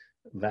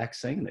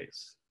vaccine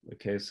is.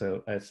 Okay,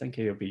 so I think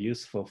it'll be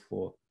useful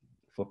for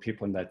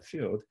people in that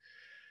field.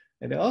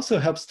 And it also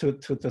helps to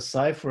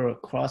decipher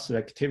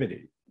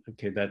cross-reactivity,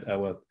 okay, that I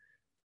will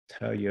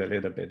tell you a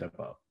little bit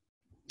about.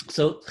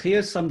 So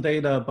here's some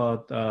data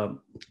about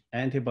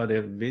antibody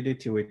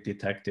avidity we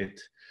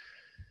detected.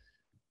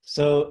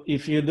 So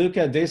if you look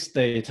at this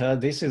data,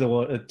 this is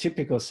a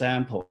typical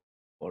sample,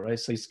 right?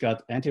 So it's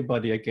got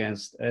antibody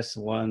against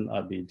S1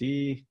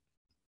 RBD.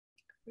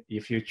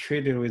 If you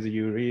treat it with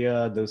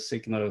urea, those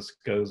signals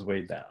goes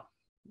way down,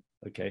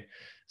 okay?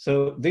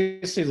 So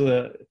this is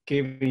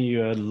giving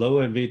you a low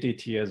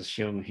avidity as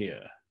shown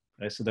here,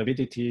 right? So the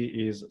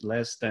avidity is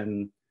less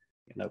than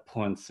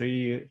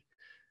 0.3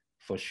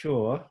 for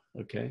sure,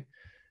 okay?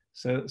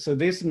 So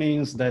this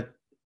means that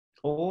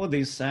all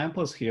these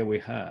samples here we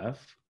have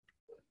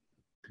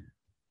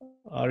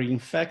are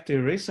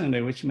infected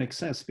recently, which makes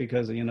sense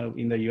because,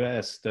 in the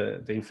US,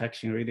 the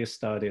infection really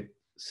started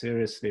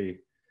seriously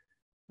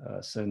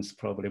since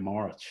probably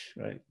March,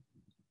 right?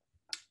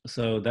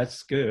 So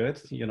that's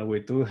good. We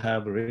do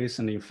have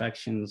recent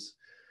infections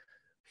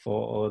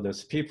for all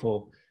those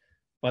people,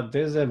 but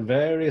there's a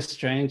very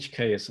strange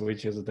case,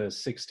 which is the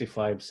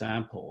 65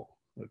 sample.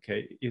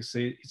 Okay, you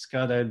see, it's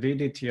got an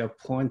avidity of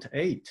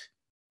 0.8,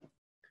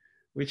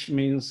 which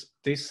means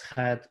this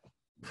had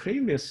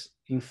previous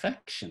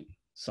infection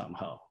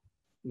somehow.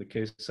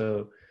 Okay,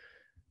 so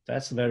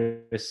that's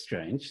very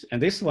strange.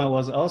 And this one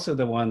was also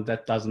the one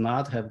that does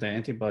not have the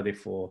antibody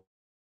for.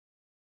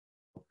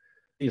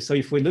 So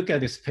if we look at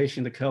this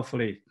patient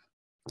carefully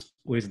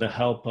with the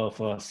help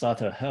of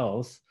Sutter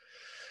Health,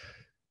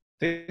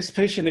 this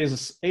patient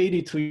is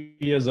 82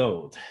 years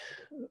old.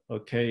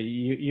 Okay,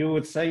 you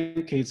would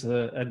think it's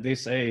at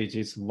this age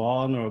it's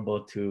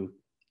vulnerable to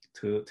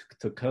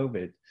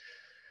COVID,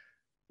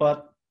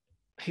 but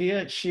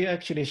here she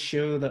actually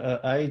showed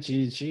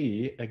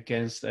IgG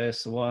against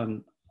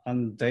S1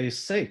 on day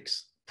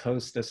 6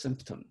 post the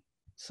symptom.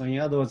 So in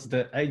other words,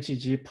 the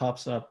IgG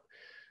pops up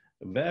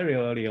very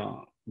early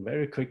on,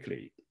 very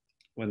quickly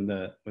when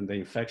the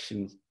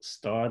infection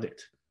started,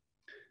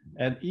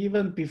 and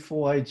even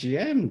before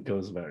IgM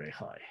goes very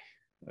high.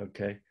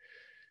 Okay.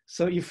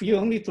 So if you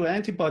only do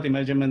antibody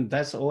measurement,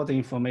 that's all the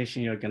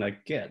information you're gonna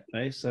get,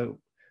 right? So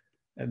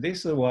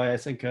this is why I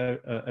think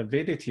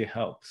avidity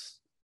helps.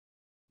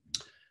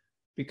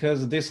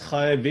 Because this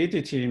high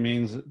avidity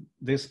means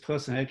this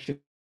person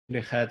actually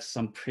had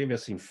some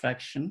previous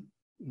infection,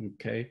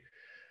 okay?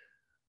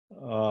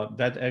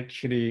 That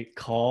actually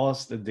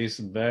caused this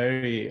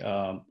very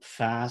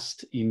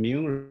fast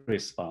immune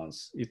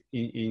response.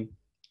 In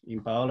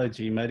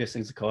biology,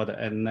 medicine is called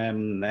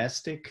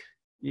anamnestic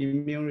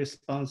immune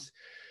response.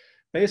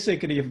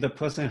 Basically, if the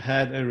person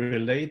had a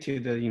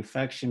related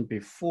infection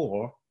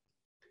before,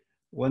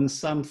 when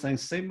something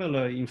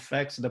similar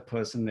infects the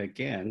person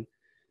again,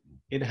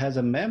 it has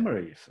a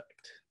memory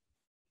effect.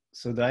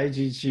 So the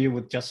IgG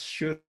would just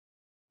shoot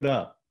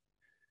up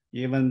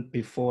even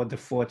before the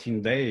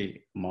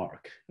 14-day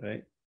mark,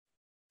 right?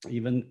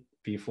 Even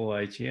before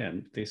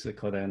IgM, this is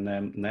called an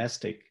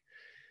amnestic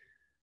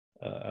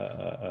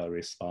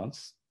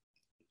response.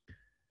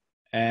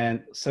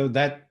 And so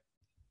that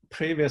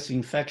previous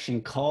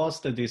infection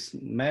caused this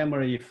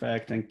memory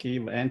effect and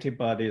give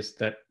antibodies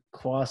that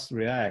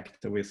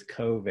cross-react with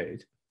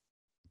COVID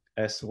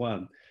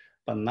S1,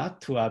 but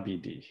not to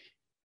IBD.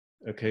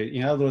 Okay,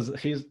 in other words,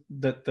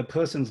 the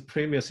person's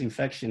previous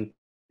infection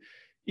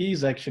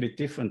is actually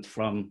different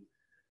from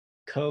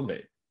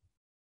COVID,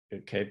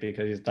 okay,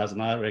 because it does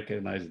not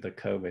recognize the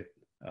COVID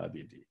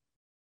IBD.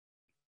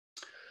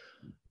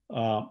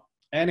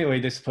 Anyway,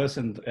 this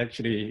person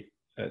actually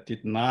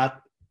did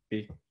not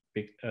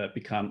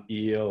become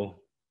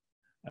ill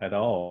at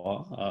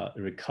all,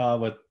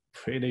 recovered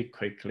pretty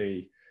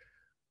quickly,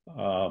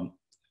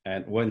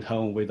 and went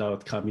home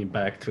without coming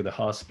back to the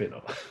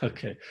hospital.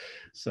 Okay,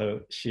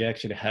 so she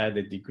actually had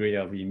a degree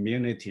of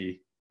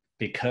immunity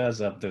because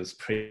of those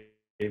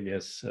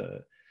previous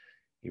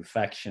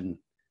infection,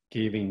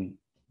 giving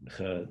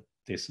her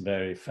this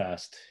very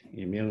fast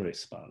immune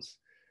response.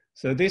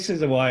 So this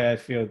is why I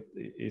feel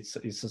it's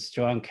a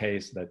strong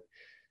case that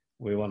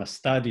we want to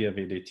study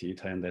avidity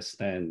to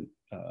understand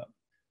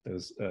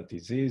those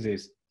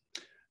diseases.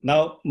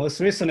 Now,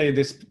 most recently,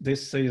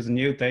 this is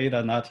new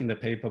data, not in the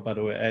paper, but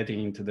we're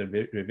adding into the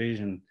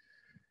revision.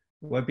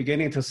 We're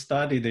beginning to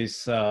study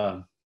this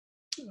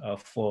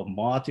for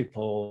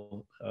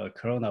multiple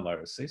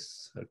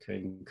coronaviruses, okay,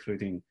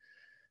 including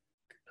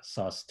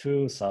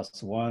SARS-2,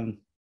 SARS-1.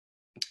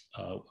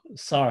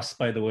 SARS,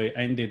 by the way,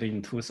 ended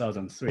in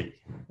 2003,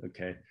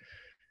 okay?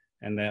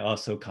 And then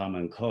also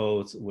common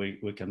colds.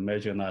 We can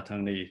measure not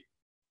only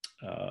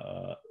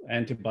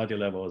antibody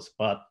levels,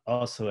 but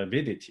also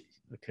avidity.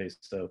 Okay,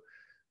 so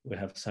we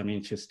have some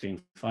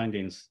interesting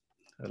findings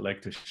I'd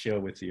like to share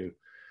with you.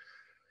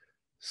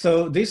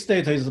 So this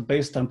data is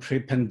based on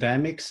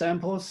pre-pandemic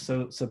samples.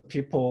 So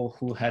people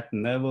who had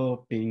never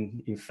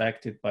been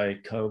infected by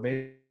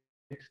COVID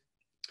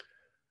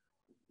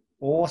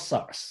or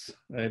SARS,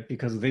 right?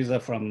 Because these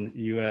are from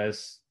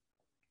US,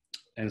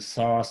 and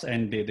SARS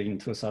ended in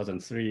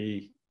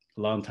 2003,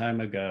 a long time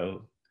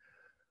ago.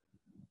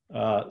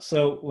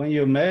 So when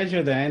you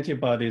measure the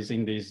antibodies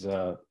in these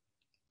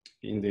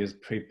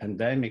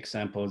pre-pandemic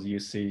samples, you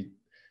see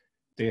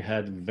they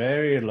had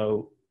very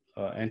low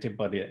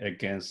antibody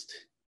against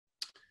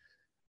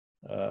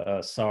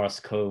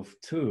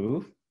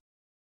SARS-CoV-2,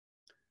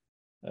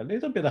 a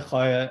little bit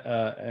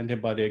higher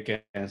antibody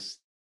against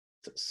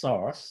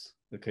SARS,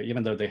 okay,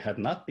 even though they had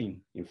not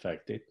been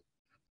infected,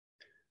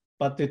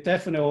 but they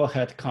definitely all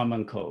had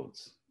common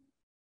codes,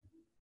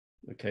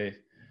 okay,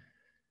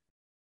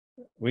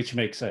 which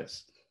makes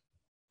sense.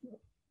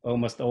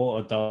 Almost all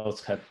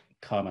adults had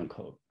common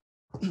code.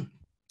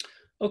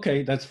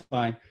 Okay, that's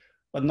fine.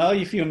 But now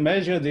if you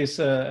measure this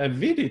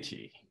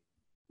avidity,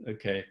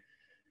 okay,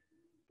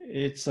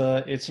 it's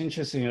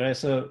interesting, right?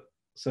 So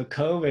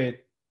COVID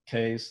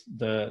case,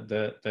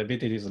 the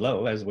avidity is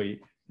low, as we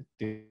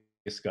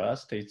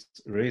discussed.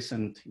 It's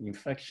recent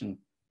infection.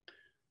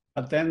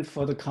 But then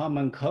for the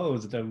common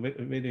codes, the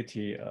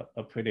avidity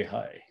are pretty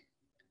high.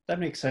 That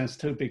makes sense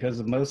too,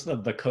 because most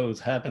of the codes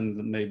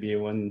happen maybe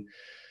when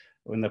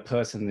the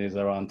person is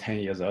around 10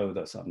 years old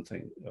or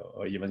something,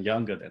 or even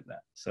younger than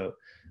that. So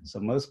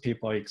most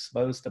people are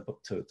exposed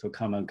to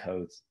common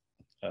codes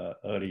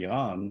early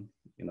on,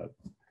 you know,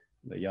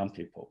 the young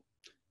people.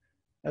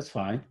 That's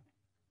fine.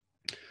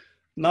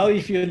 Now,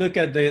 if you look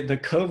at the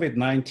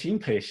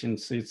COVID-19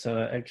 patients, it's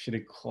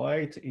actually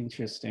quite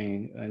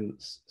interesting and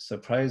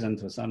surprising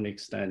to some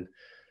extent.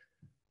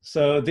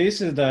 So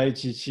this is the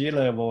IgG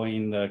level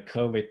in the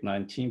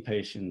COVID-19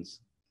 patients.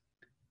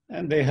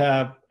 And they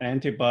have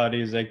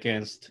antibodies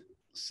against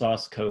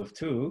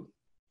SARS-CoV-2,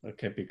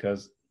 okay,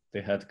 because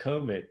they had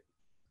COVID.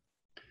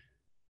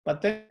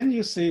 But then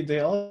you see they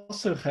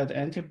also had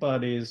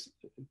antibodies,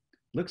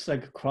 looks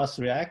like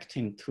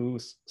cross-reacting to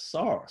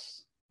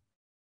SARS.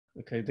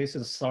 Okay, this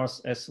is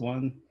SARS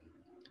S1,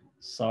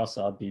 SARS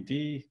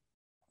RBD.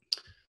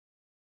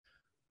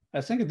 I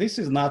think this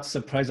is not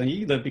surprising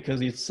either, because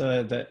it's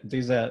that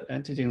these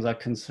antigens are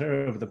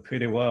conserved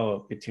pretty well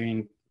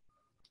between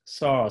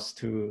SARS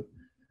to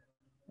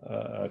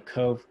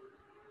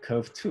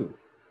CoV-2.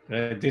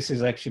 This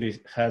is actually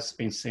has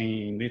been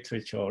seen in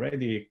literature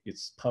already.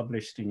 It's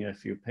published in a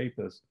few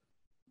papers.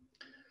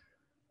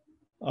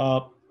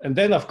 And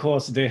then, of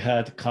course, they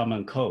had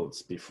common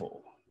codes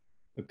before.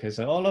 Okay,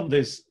 so all of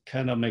this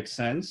kind of makes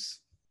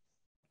sense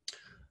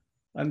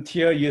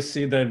until you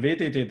see the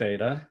avidity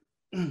data.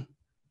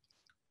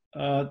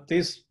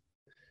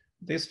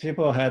 These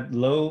people had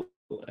low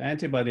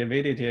antibody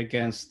avidity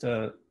against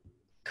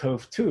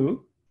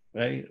CoV-2,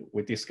 right?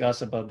 We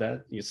discussed about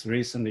that. It's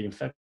recent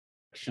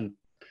infection.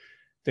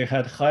 They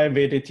had high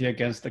avidity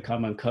against the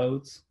common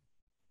codes.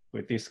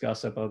 We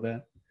discussed about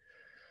that.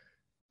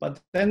 But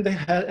then they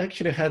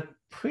actually had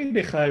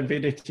pretty high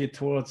avidity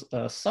towards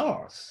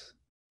SARS,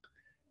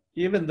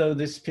 even though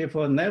these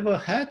people never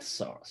had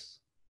SARS.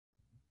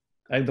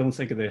 I don't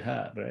think they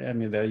had, right? I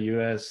mean, the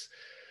US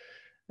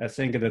I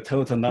think the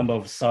total number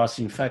of SARS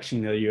infection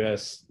in the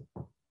US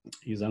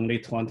is only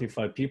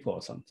 25 people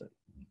or something.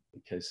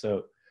 Okay,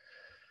 so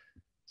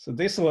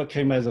this one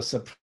came as a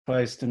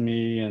surprise to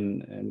me,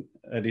 and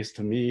at least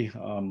to me,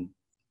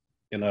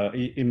 you know,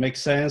 it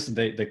makes sense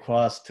they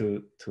cross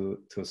to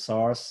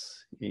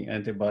SARS in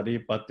antibody,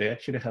 but they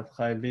actually have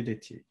high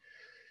avidity.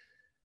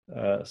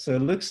 So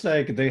it looks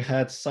like they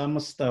had some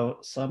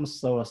sort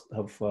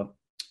of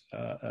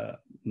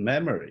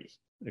memory.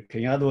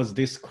 Okay, in other words,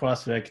 this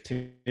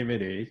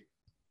cross-reactivity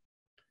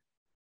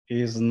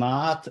is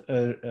not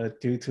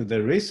due to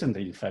the recent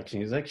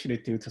infection. It's actually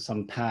due to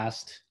some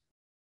past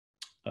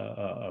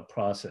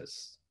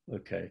process.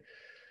 Okay,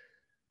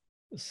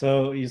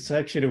 so it's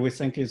actually, we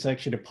think it's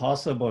actually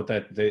possible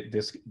that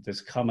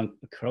this common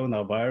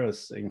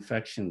coronavirus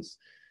infections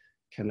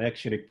can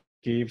actually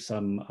give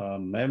some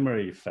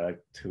memory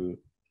effect to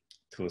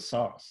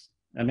SARS.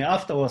 I mean,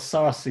 after all,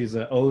 SARS is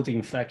an old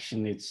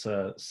infection. It's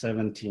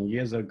 17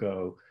 years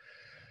ago,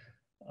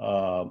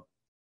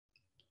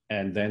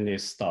 and then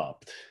it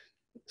stopped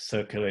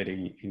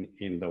circulating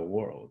in the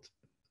world.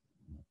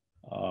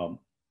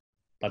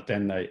 But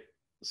then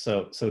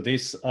so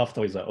this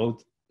after is an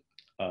old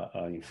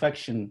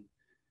infection.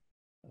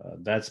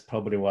 That's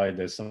probably why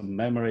there's some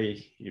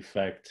memory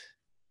effect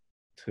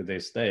to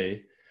this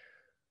day.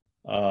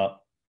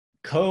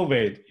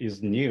 COVID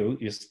is new,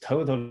 is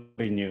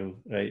totally new,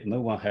 right?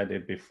 No one had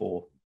it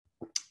before.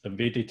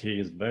 Avidity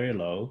is very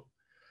low.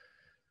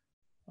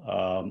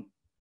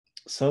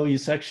 So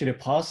it's actually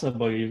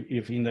possible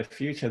if in the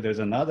future there's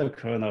another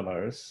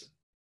coronavirus,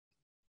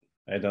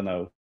 I don't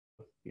know,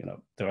 you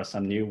know, there are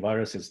some new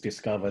viruses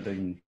discovered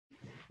in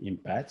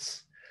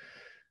bats.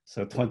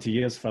 So 20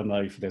 years from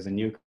now, if there's a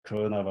new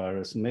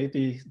coronavirus,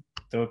 maybe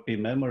there will be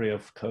memory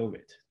of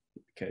COVID.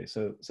 Okay,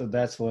 so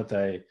that's what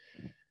I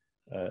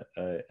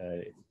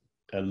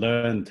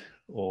learned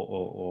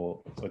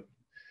or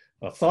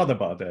thought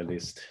about, at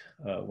least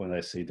when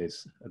I see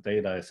this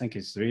data. I think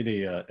it's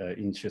really an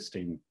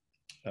interesting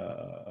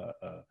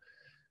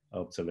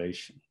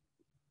observation.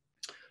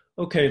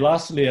 Okay,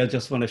 lastly, I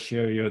just want to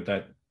share you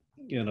that,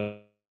 you know,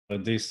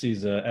 this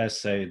is an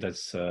assay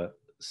that's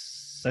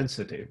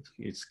sensitive.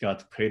 It's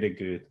got pretty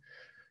good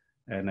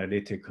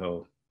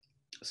analytical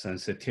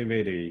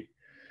sensitivity.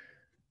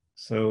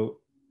 So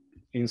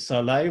in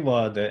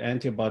saliva, the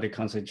antibody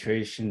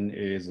concentration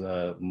is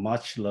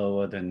much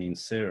lower than in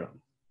serum.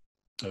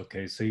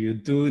 Okay, so you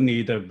do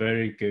need a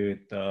very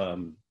good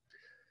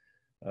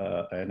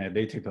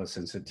analytical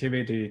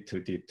sensitivity to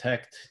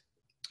detect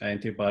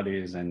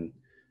antibodies, and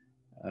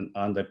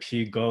on the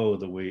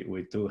pGOLD,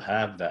 we do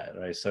have that,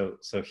 right?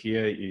 So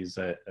here is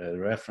a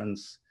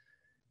reference,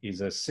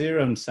 is a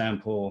serum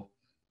sample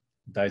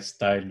that's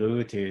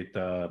diluted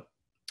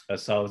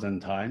 1,000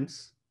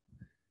 times.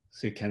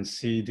 So you can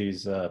see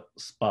these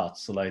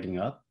spots lighting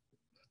up.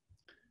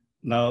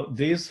 Now,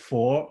 these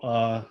four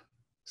are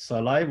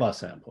saliva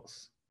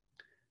samples,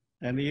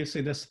 and you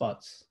see the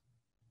spots.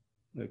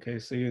 Okay,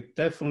 so you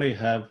definitely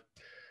have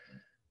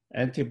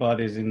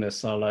antibodies in the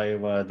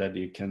saliva that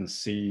you can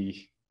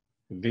see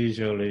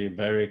visually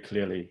very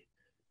clearly.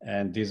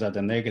 And these are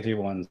the negative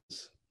ones.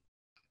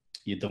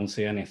 You don't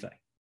see anything.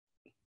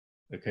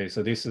 Okay,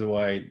 so this is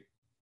why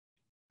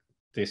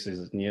this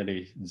is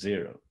nearly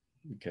zero.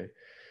 Okay.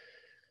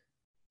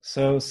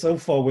 So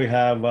far we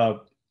have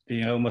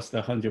been almost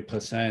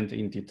 100%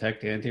 in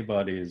detect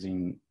antibodies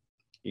in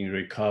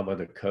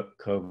recovered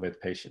COVID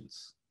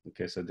patients.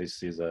 Okay, so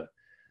this is a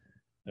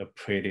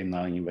pretty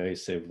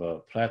non-invasive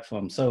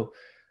platform. So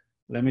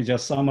let me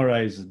just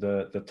summarize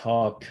the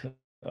talk.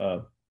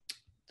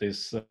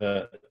 This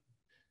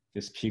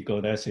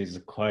pGOLD assay is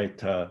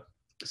quite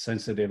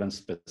sensitive and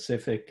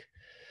specific.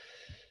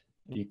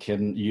 You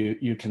can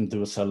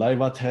do a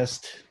saliva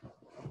test.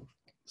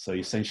 So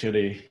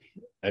essentially,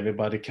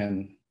 everybody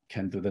can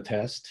do the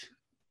test.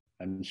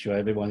 I'm sure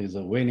everyone is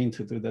willing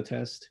to do the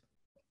test.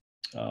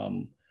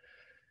 I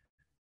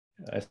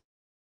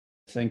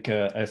think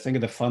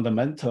the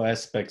fundamental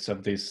aspects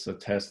of this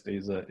test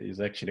is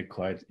actually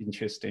quite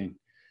interesting.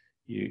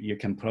 You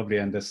can probably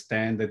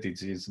understand the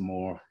disease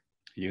more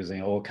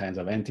using all kinds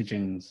of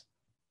antigens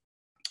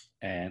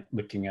and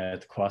looking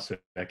at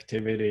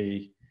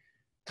cross-reactivity,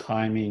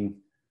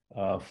 timing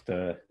of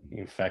the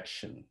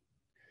infection.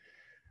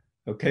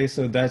 Okay,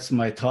 so that's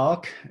my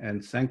talk,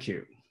 and thank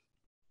you.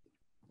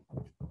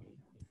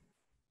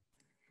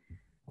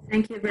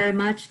 Thank you very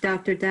much,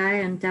 Dr. Dai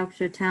and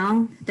Dr.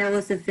 Tang. That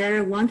was a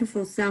very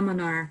wonderful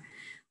seminar.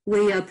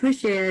 We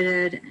appreciate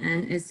it,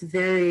 and it's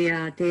very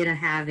data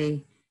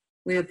heavy.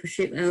 We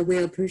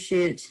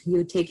appreciate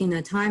you taking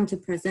the time to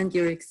present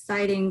your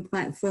exciting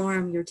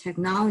platform, your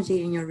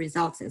technology, and your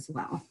results as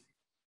well.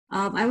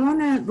 I want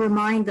to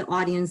remind the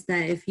audience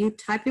that if you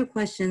type your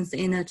questions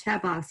in the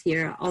chat box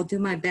here, I'll do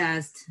my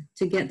best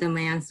to get them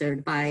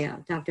answered by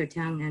Dr.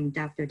 Tang and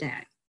Dr.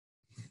 Dai.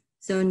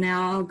 So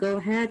now I'll go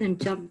ahead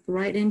and jump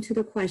right into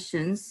the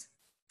questions.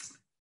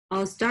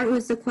 I'll start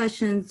with the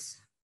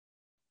questions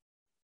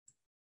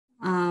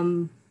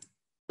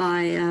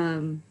by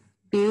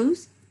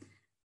views.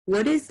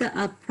 What is the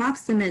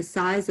approximate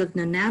size of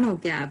the nano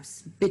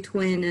gaps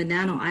between the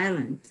nano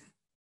islands?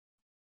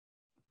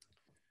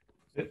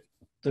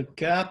 The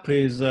gap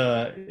is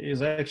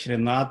actually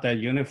not that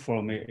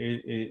uniform.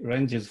 It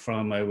ranges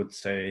from, I would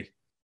say,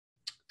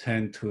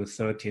 10 to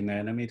 30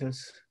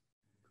 nanometers.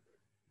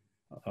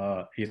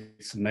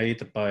 It's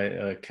made by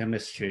a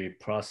chemistry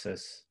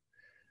process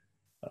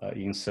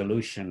in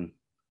solution.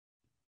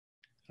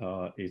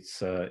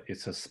 It's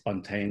a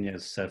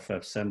spontaneous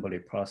self-assembly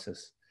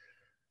process.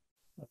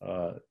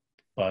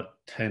 But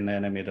 10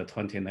 nanometer,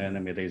 20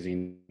 nanometer is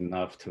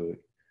enough to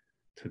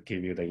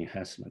give you the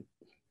enhancement.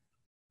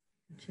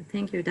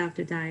 Thank you,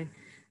 Dr. Dai.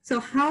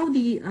 So how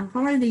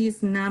are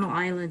these nano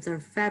islands are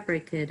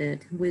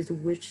fabricated with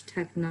which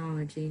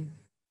technology?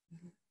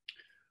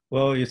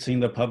 Well, it's in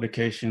the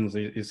publications.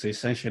 It's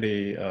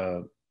essentially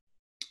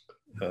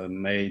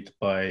made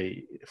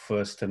by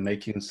first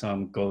making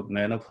some gold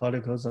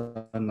nanoparticles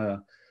on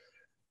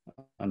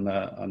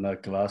a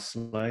glass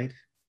slide,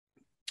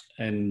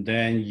 and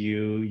then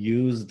you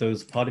use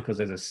those particles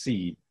as a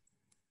seed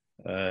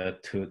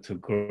to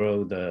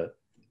grow the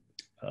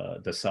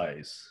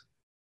size.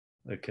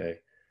 Okay,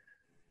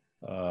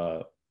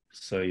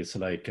 so it's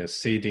like a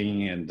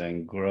seeding and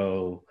then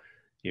grow.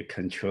 You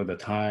control the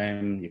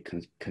time, you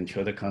can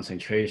control the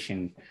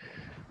concentration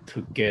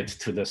to get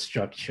to the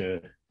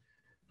structure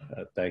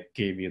that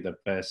give you the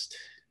best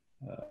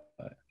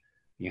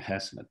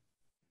enhancement.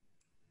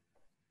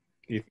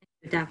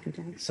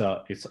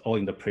 So it's all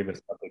in the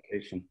previous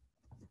application.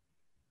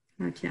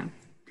 Gotcha.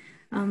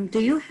 Do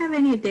you have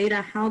any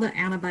data how the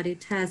antibody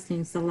test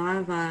in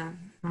saliva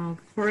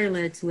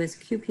correlates with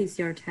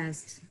qPCR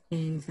tests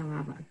in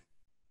saliva?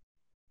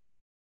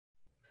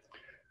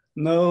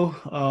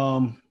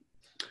 No.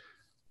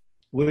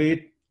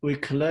 We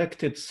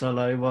collected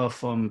saliva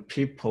from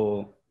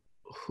people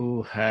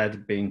who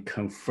had been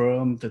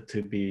confirmed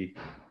to be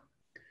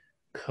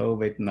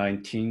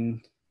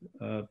COVID-19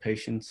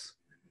 patients,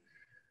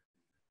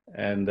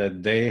 and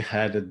they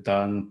had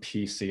done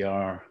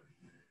PCR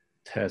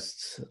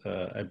tests,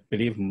 I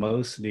believe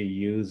mostly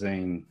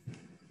using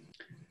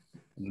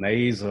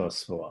nasal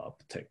swab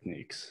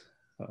techniques,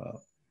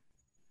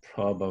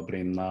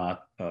 probably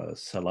not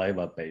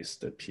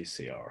saliva-based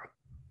PCR.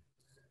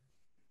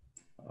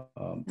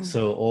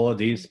 So all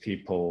these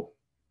people,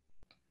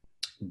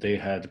 they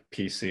had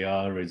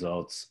PCR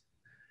results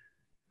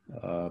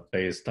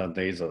based on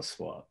nasal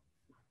swab.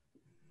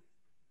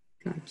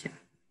 Gotcha.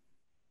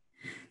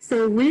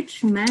 So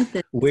which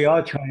method? We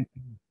are trying to.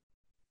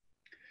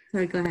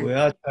 Sorry, go ahead.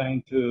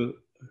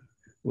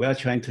 We are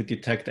trying to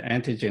detect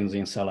antigens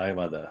in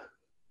saliva there.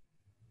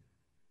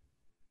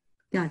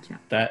 Gotcha.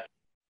 That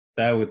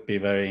would be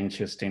very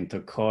interesting to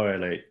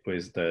correlate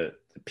with the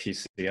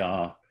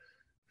PCR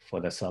for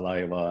the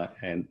saliva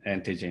and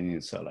antigen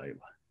in saliva.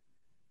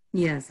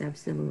 Yes,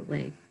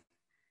 absolutely.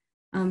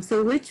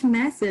 So which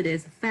method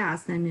is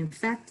fast and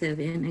effective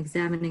in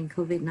examining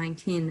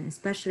COVID-19,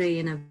 especially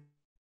in a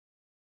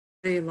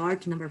very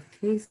large number of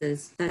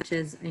cases, such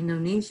as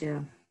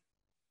Indonesia?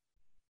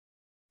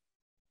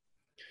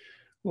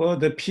 Well,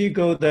 the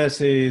pGOLD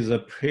assay is a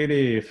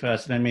pretty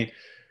fast. I mean,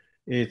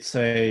 it's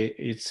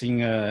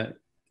in a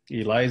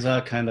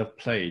ELISA kind of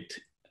plate,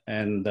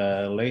 and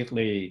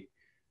lately,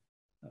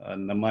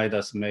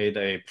 Nirmidas made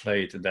a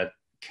plate that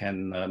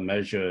can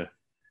measure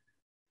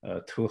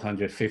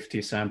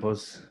 250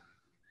 samples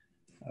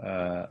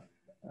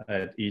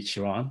at each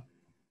run.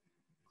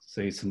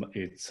 So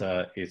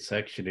it's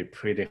actually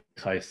pretty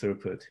high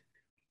throughput.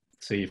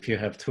 So if you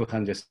have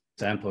 200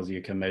 samples,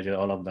 you can measure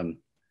all of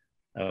them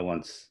at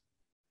once.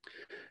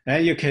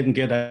 And you can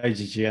get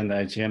IgG and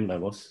IgM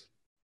levels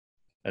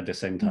at the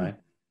same time.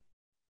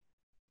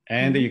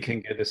 And you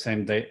can get the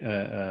same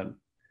IgG,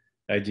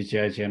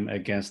 IgM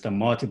against the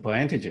multiple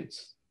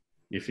antigens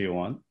if you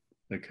want,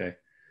 okay?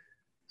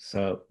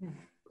 So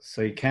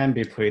it can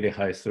be pretty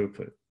high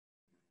throughput.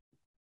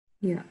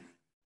 Yeah.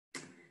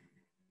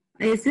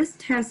 Is this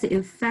test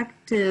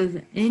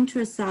effective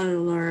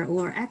intracellular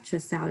or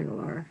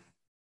extracellular?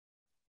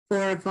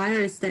 For a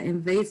virus that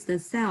invades the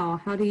cell,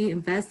 how do you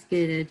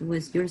investigate it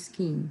with your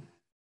skin?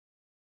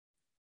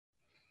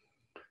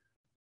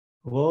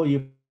 Well,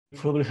 you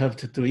probably have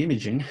to do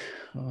imaging,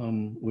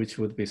 which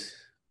would be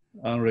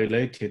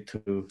unrelated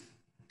to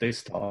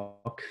this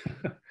talk.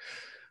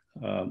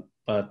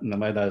 But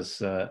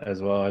Nirmidas,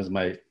 as well as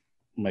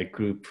my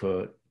group,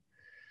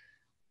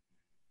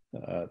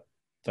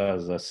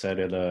 does a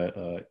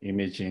cellular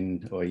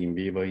imaging or in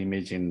vivo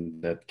imaging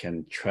that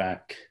can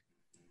track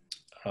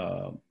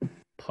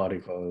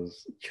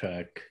particles,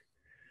 track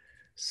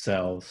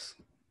cells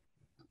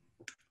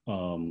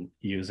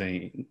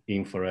using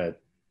infrared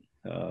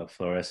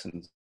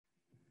fluorescence.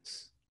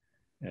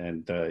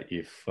 And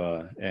if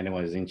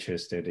anyone is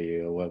interested,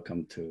 you're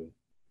welcome to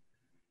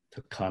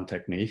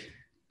contact me.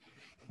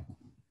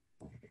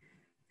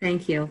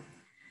 Thank you.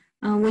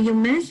 When you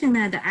mentioned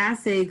that the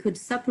assay could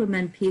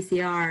supplement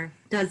PCR,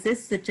 does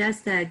this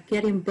suggest that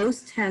getting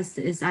both tests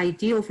is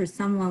ideal for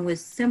someone with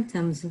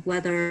symptoms,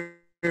 whether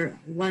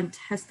one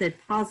tested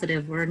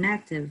positive or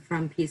negative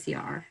from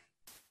PCR?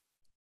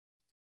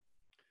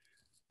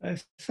 I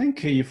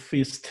think if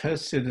it's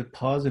tested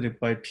positive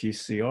by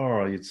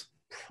PCR, it's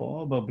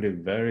probably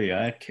very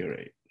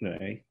accurate,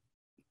 right?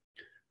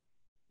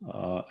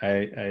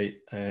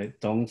 I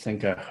don't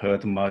think I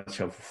heard much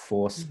of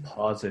false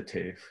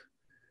positive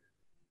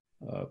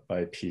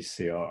by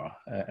PCR.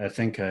 I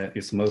think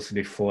it's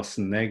mostly false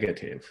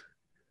negative.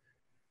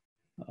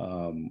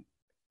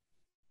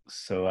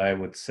 So I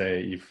would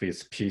say if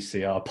it's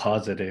PCR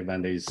positive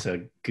and it's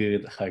a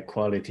good high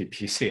quality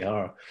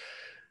PCR,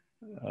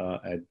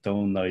 I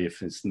don't know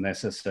if it's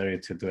necessary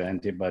to do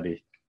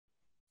antibody,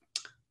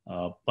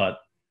 but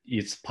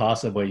it's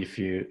possible if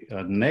you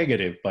are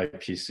negative by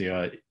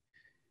PCR,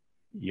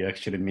 you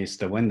actually miss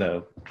the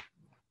window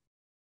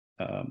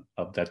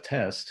of that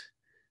test,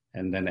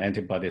 and then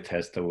antibody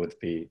test would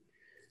be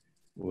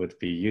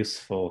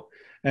useful.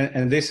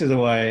 And this is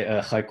why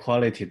a high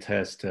quality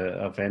test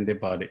of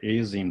antibody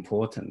is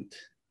important.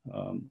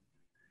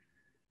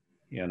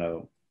 You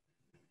know,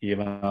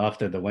 even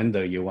after the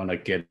window, you want to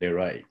get it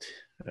right,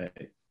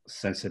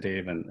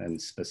 sensitive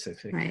and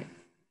specific. Right.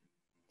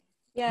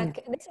 Yeah,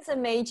 this is a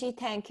Meiji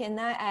Tan. Can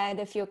I add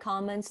a few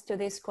comments to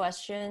this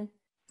question?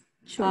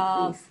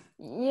 Sure, please.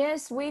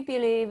 Yes, we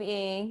believe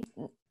in,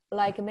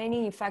 like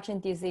many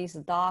infection disease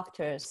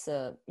doctors,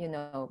 you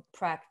know,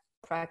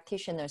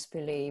 practitioners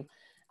believe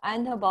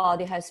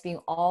antibody has been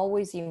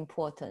always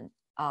important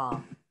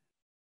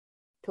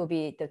to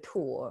be the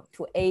tool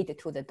to aid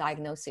to the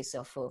diagnosis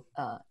of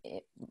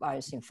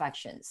virus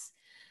infections.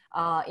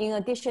 In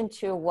addition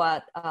to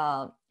what,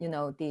 you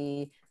know,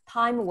 the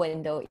time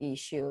window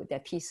issue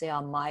that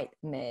PCR might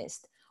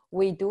miss,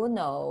 we do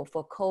know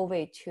for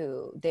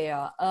COVID-2, there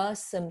are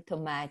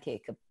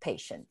asymptomatic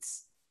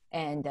patients,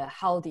 and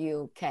how do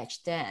you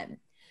catch them?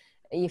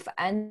 If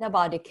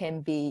antibody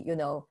can be, you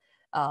know,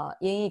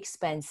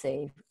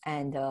 inexpensive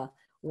and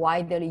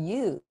widely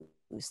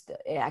used,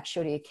 it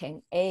actually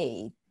can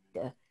aid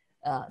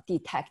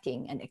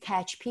detecting and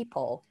catch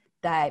people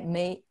that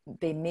may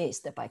be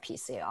missed by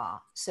PCR.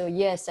 So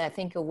yes, I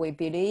think we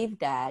believe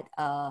that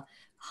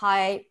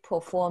high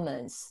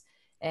performance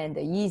and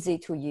easy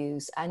to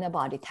use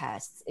antibody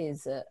tests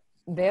is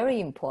very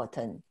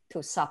important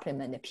to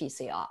supplement the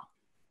PCR.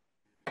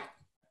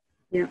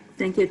 Yeah,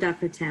 thank you,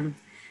 Dr. Tam.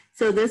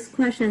 So this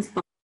question's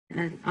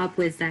up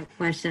with that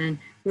question,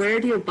 where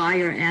do you buy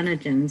your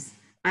antigens?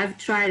 I've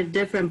tried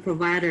different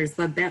providers,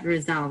 but bad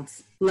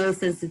results. Low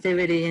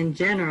sensitivity in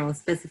general,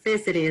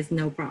 specificity is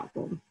no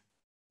problem.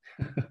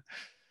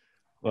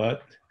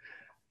 But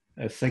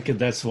I think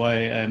that's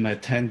why I'm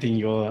attending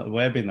your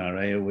webinar,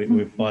 right?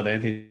 We bought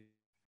antigen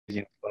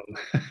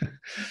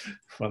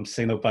from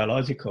Sino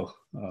biological,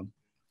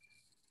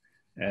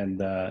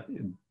 and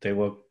they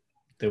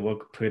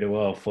work pretty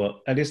well for,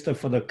 at least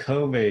for the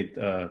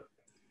COVID-19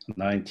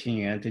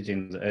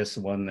 antigens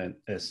S1 and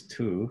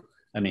S2.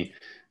 I mean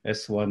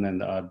S1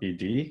 and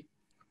RBD.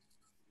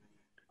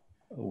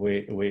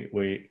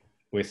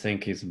 We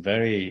think is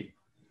very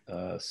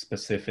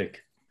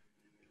specific.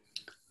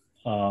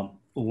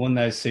 When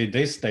I see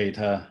this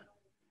data,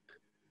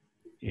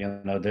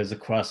 you know, there's a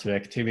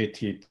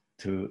cross-reactivity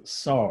to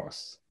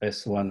SARS,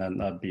 S1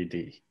 and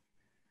RBD.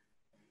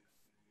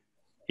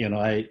 You know,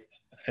 I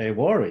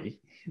worry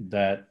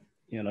that,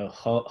 you know,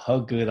 how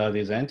good are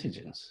these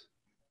antigens?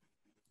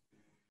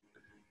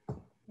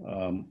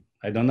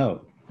 I don't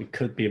know. It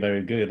could be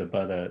very good,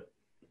 but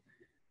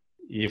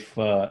if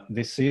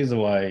this is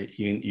why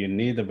you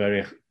need a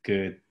very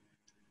good,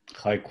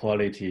 high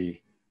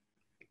quality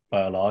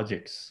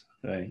biologics,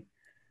 right?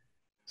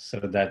 So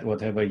that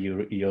whatever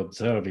you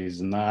observe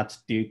is not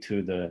due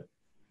to the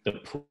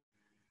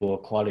poor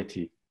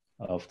quality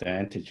of the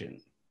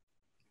antigen.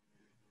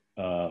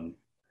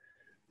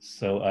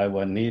 So I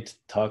will need to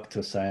talk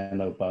to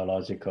Sino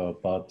Biological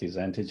about these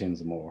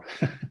antigens more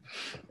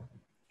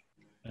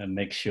and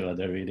make sure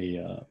they're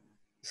really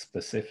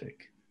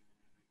specific.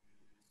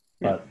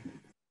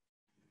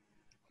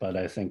 But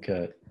I think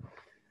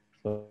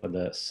for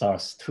the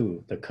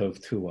SARS-2, the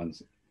CoV-2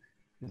 ones,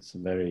 it's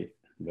very,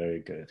 very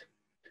good.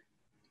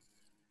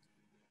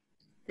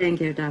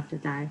 Thank you, Dr.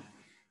 Dai.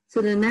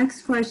 So the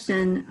next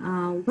question,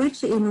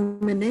 which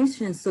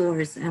illumination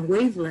source and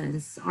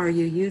wavelengths are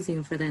you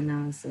using for the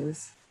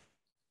analysis?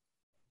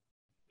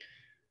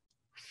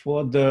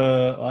 For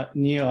the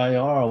near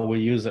IR, we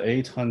use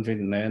 800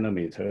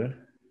 nanometer.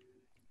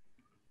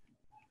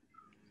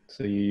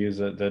 So you use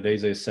the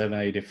laser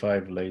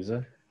 785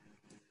 laser.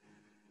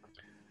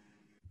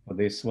 For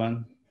this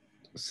one,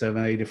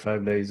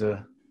 785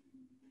 laser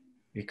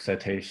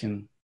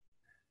excitation.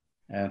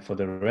 And for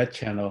the red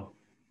channel,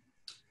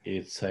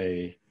 it's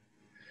a,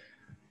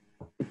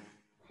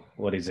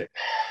 what is it?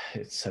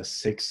 It's a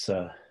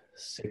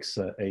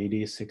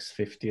 680,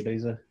 650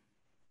 laser.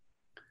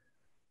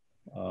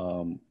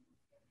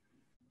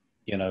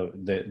 You know,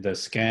 the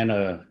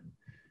scanner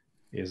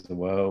is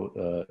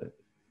well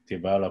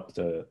developed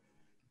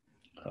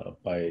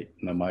by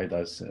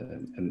Nirmidas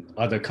and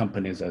other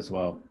companies as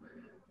well.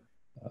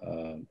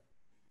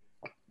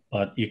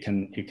 but you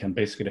can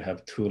basically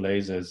have two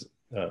lasers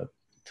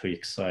to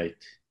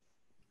excite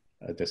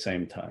at the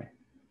same time.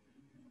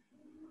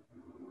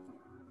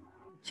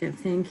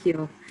 Thank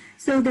you.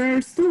 So there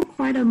are still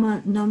quite a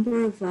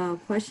number of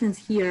questions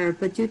here,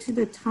 but due to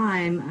the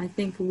time, I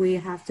think we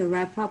have to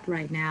wrap up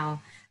right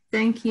now.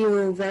 Thank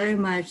you very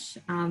much,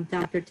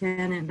 Dr.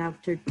 Tan and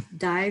Dr.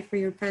 Dai, for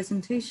your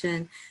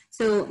presentation.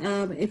 So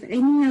if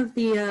any of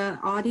the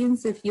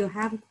audience, if you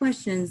have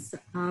questions,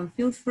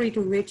 feel free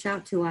to reach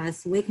out to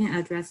us. We can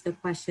address the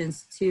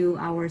questions to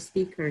our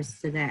speakers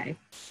today.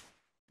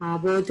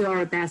 We'll do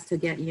our best to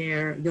get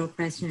your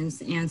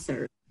questions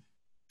answered.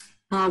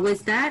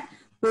 With that,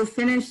 we'll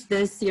finish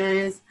this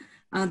series,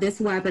 this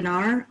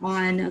webinar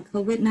on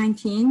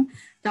COVID-19.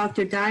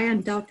 Dr. Dai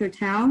and Dr.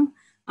 Tao,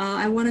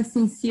 I want to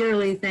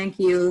sincerely thank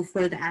you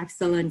for the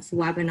excellent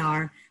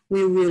webinar.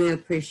 We really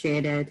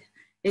appreciate it.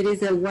 It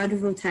is a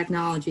wonderful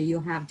technology you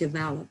have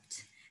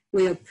developed.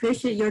 We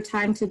appreciate your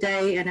time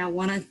today, and I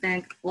want to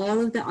thank all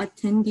of the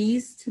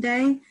attendees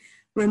today.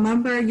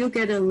 Remember, you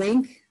get a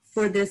link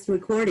for this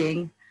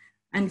recording.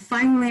 And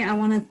finally, I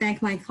want to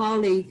thank my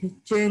colleague,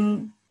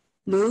 Jin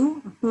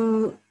Lu,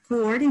 who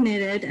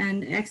coordinated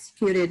and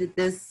executed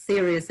this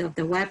series of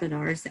the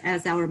webinars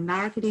as our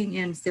marketing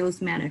and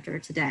sales manager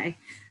today.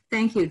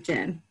 Thank you,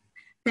 Jim.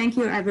 Thank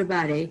you,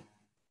 everybody.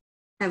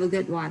 Have a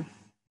good one.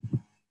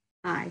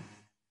 Bye.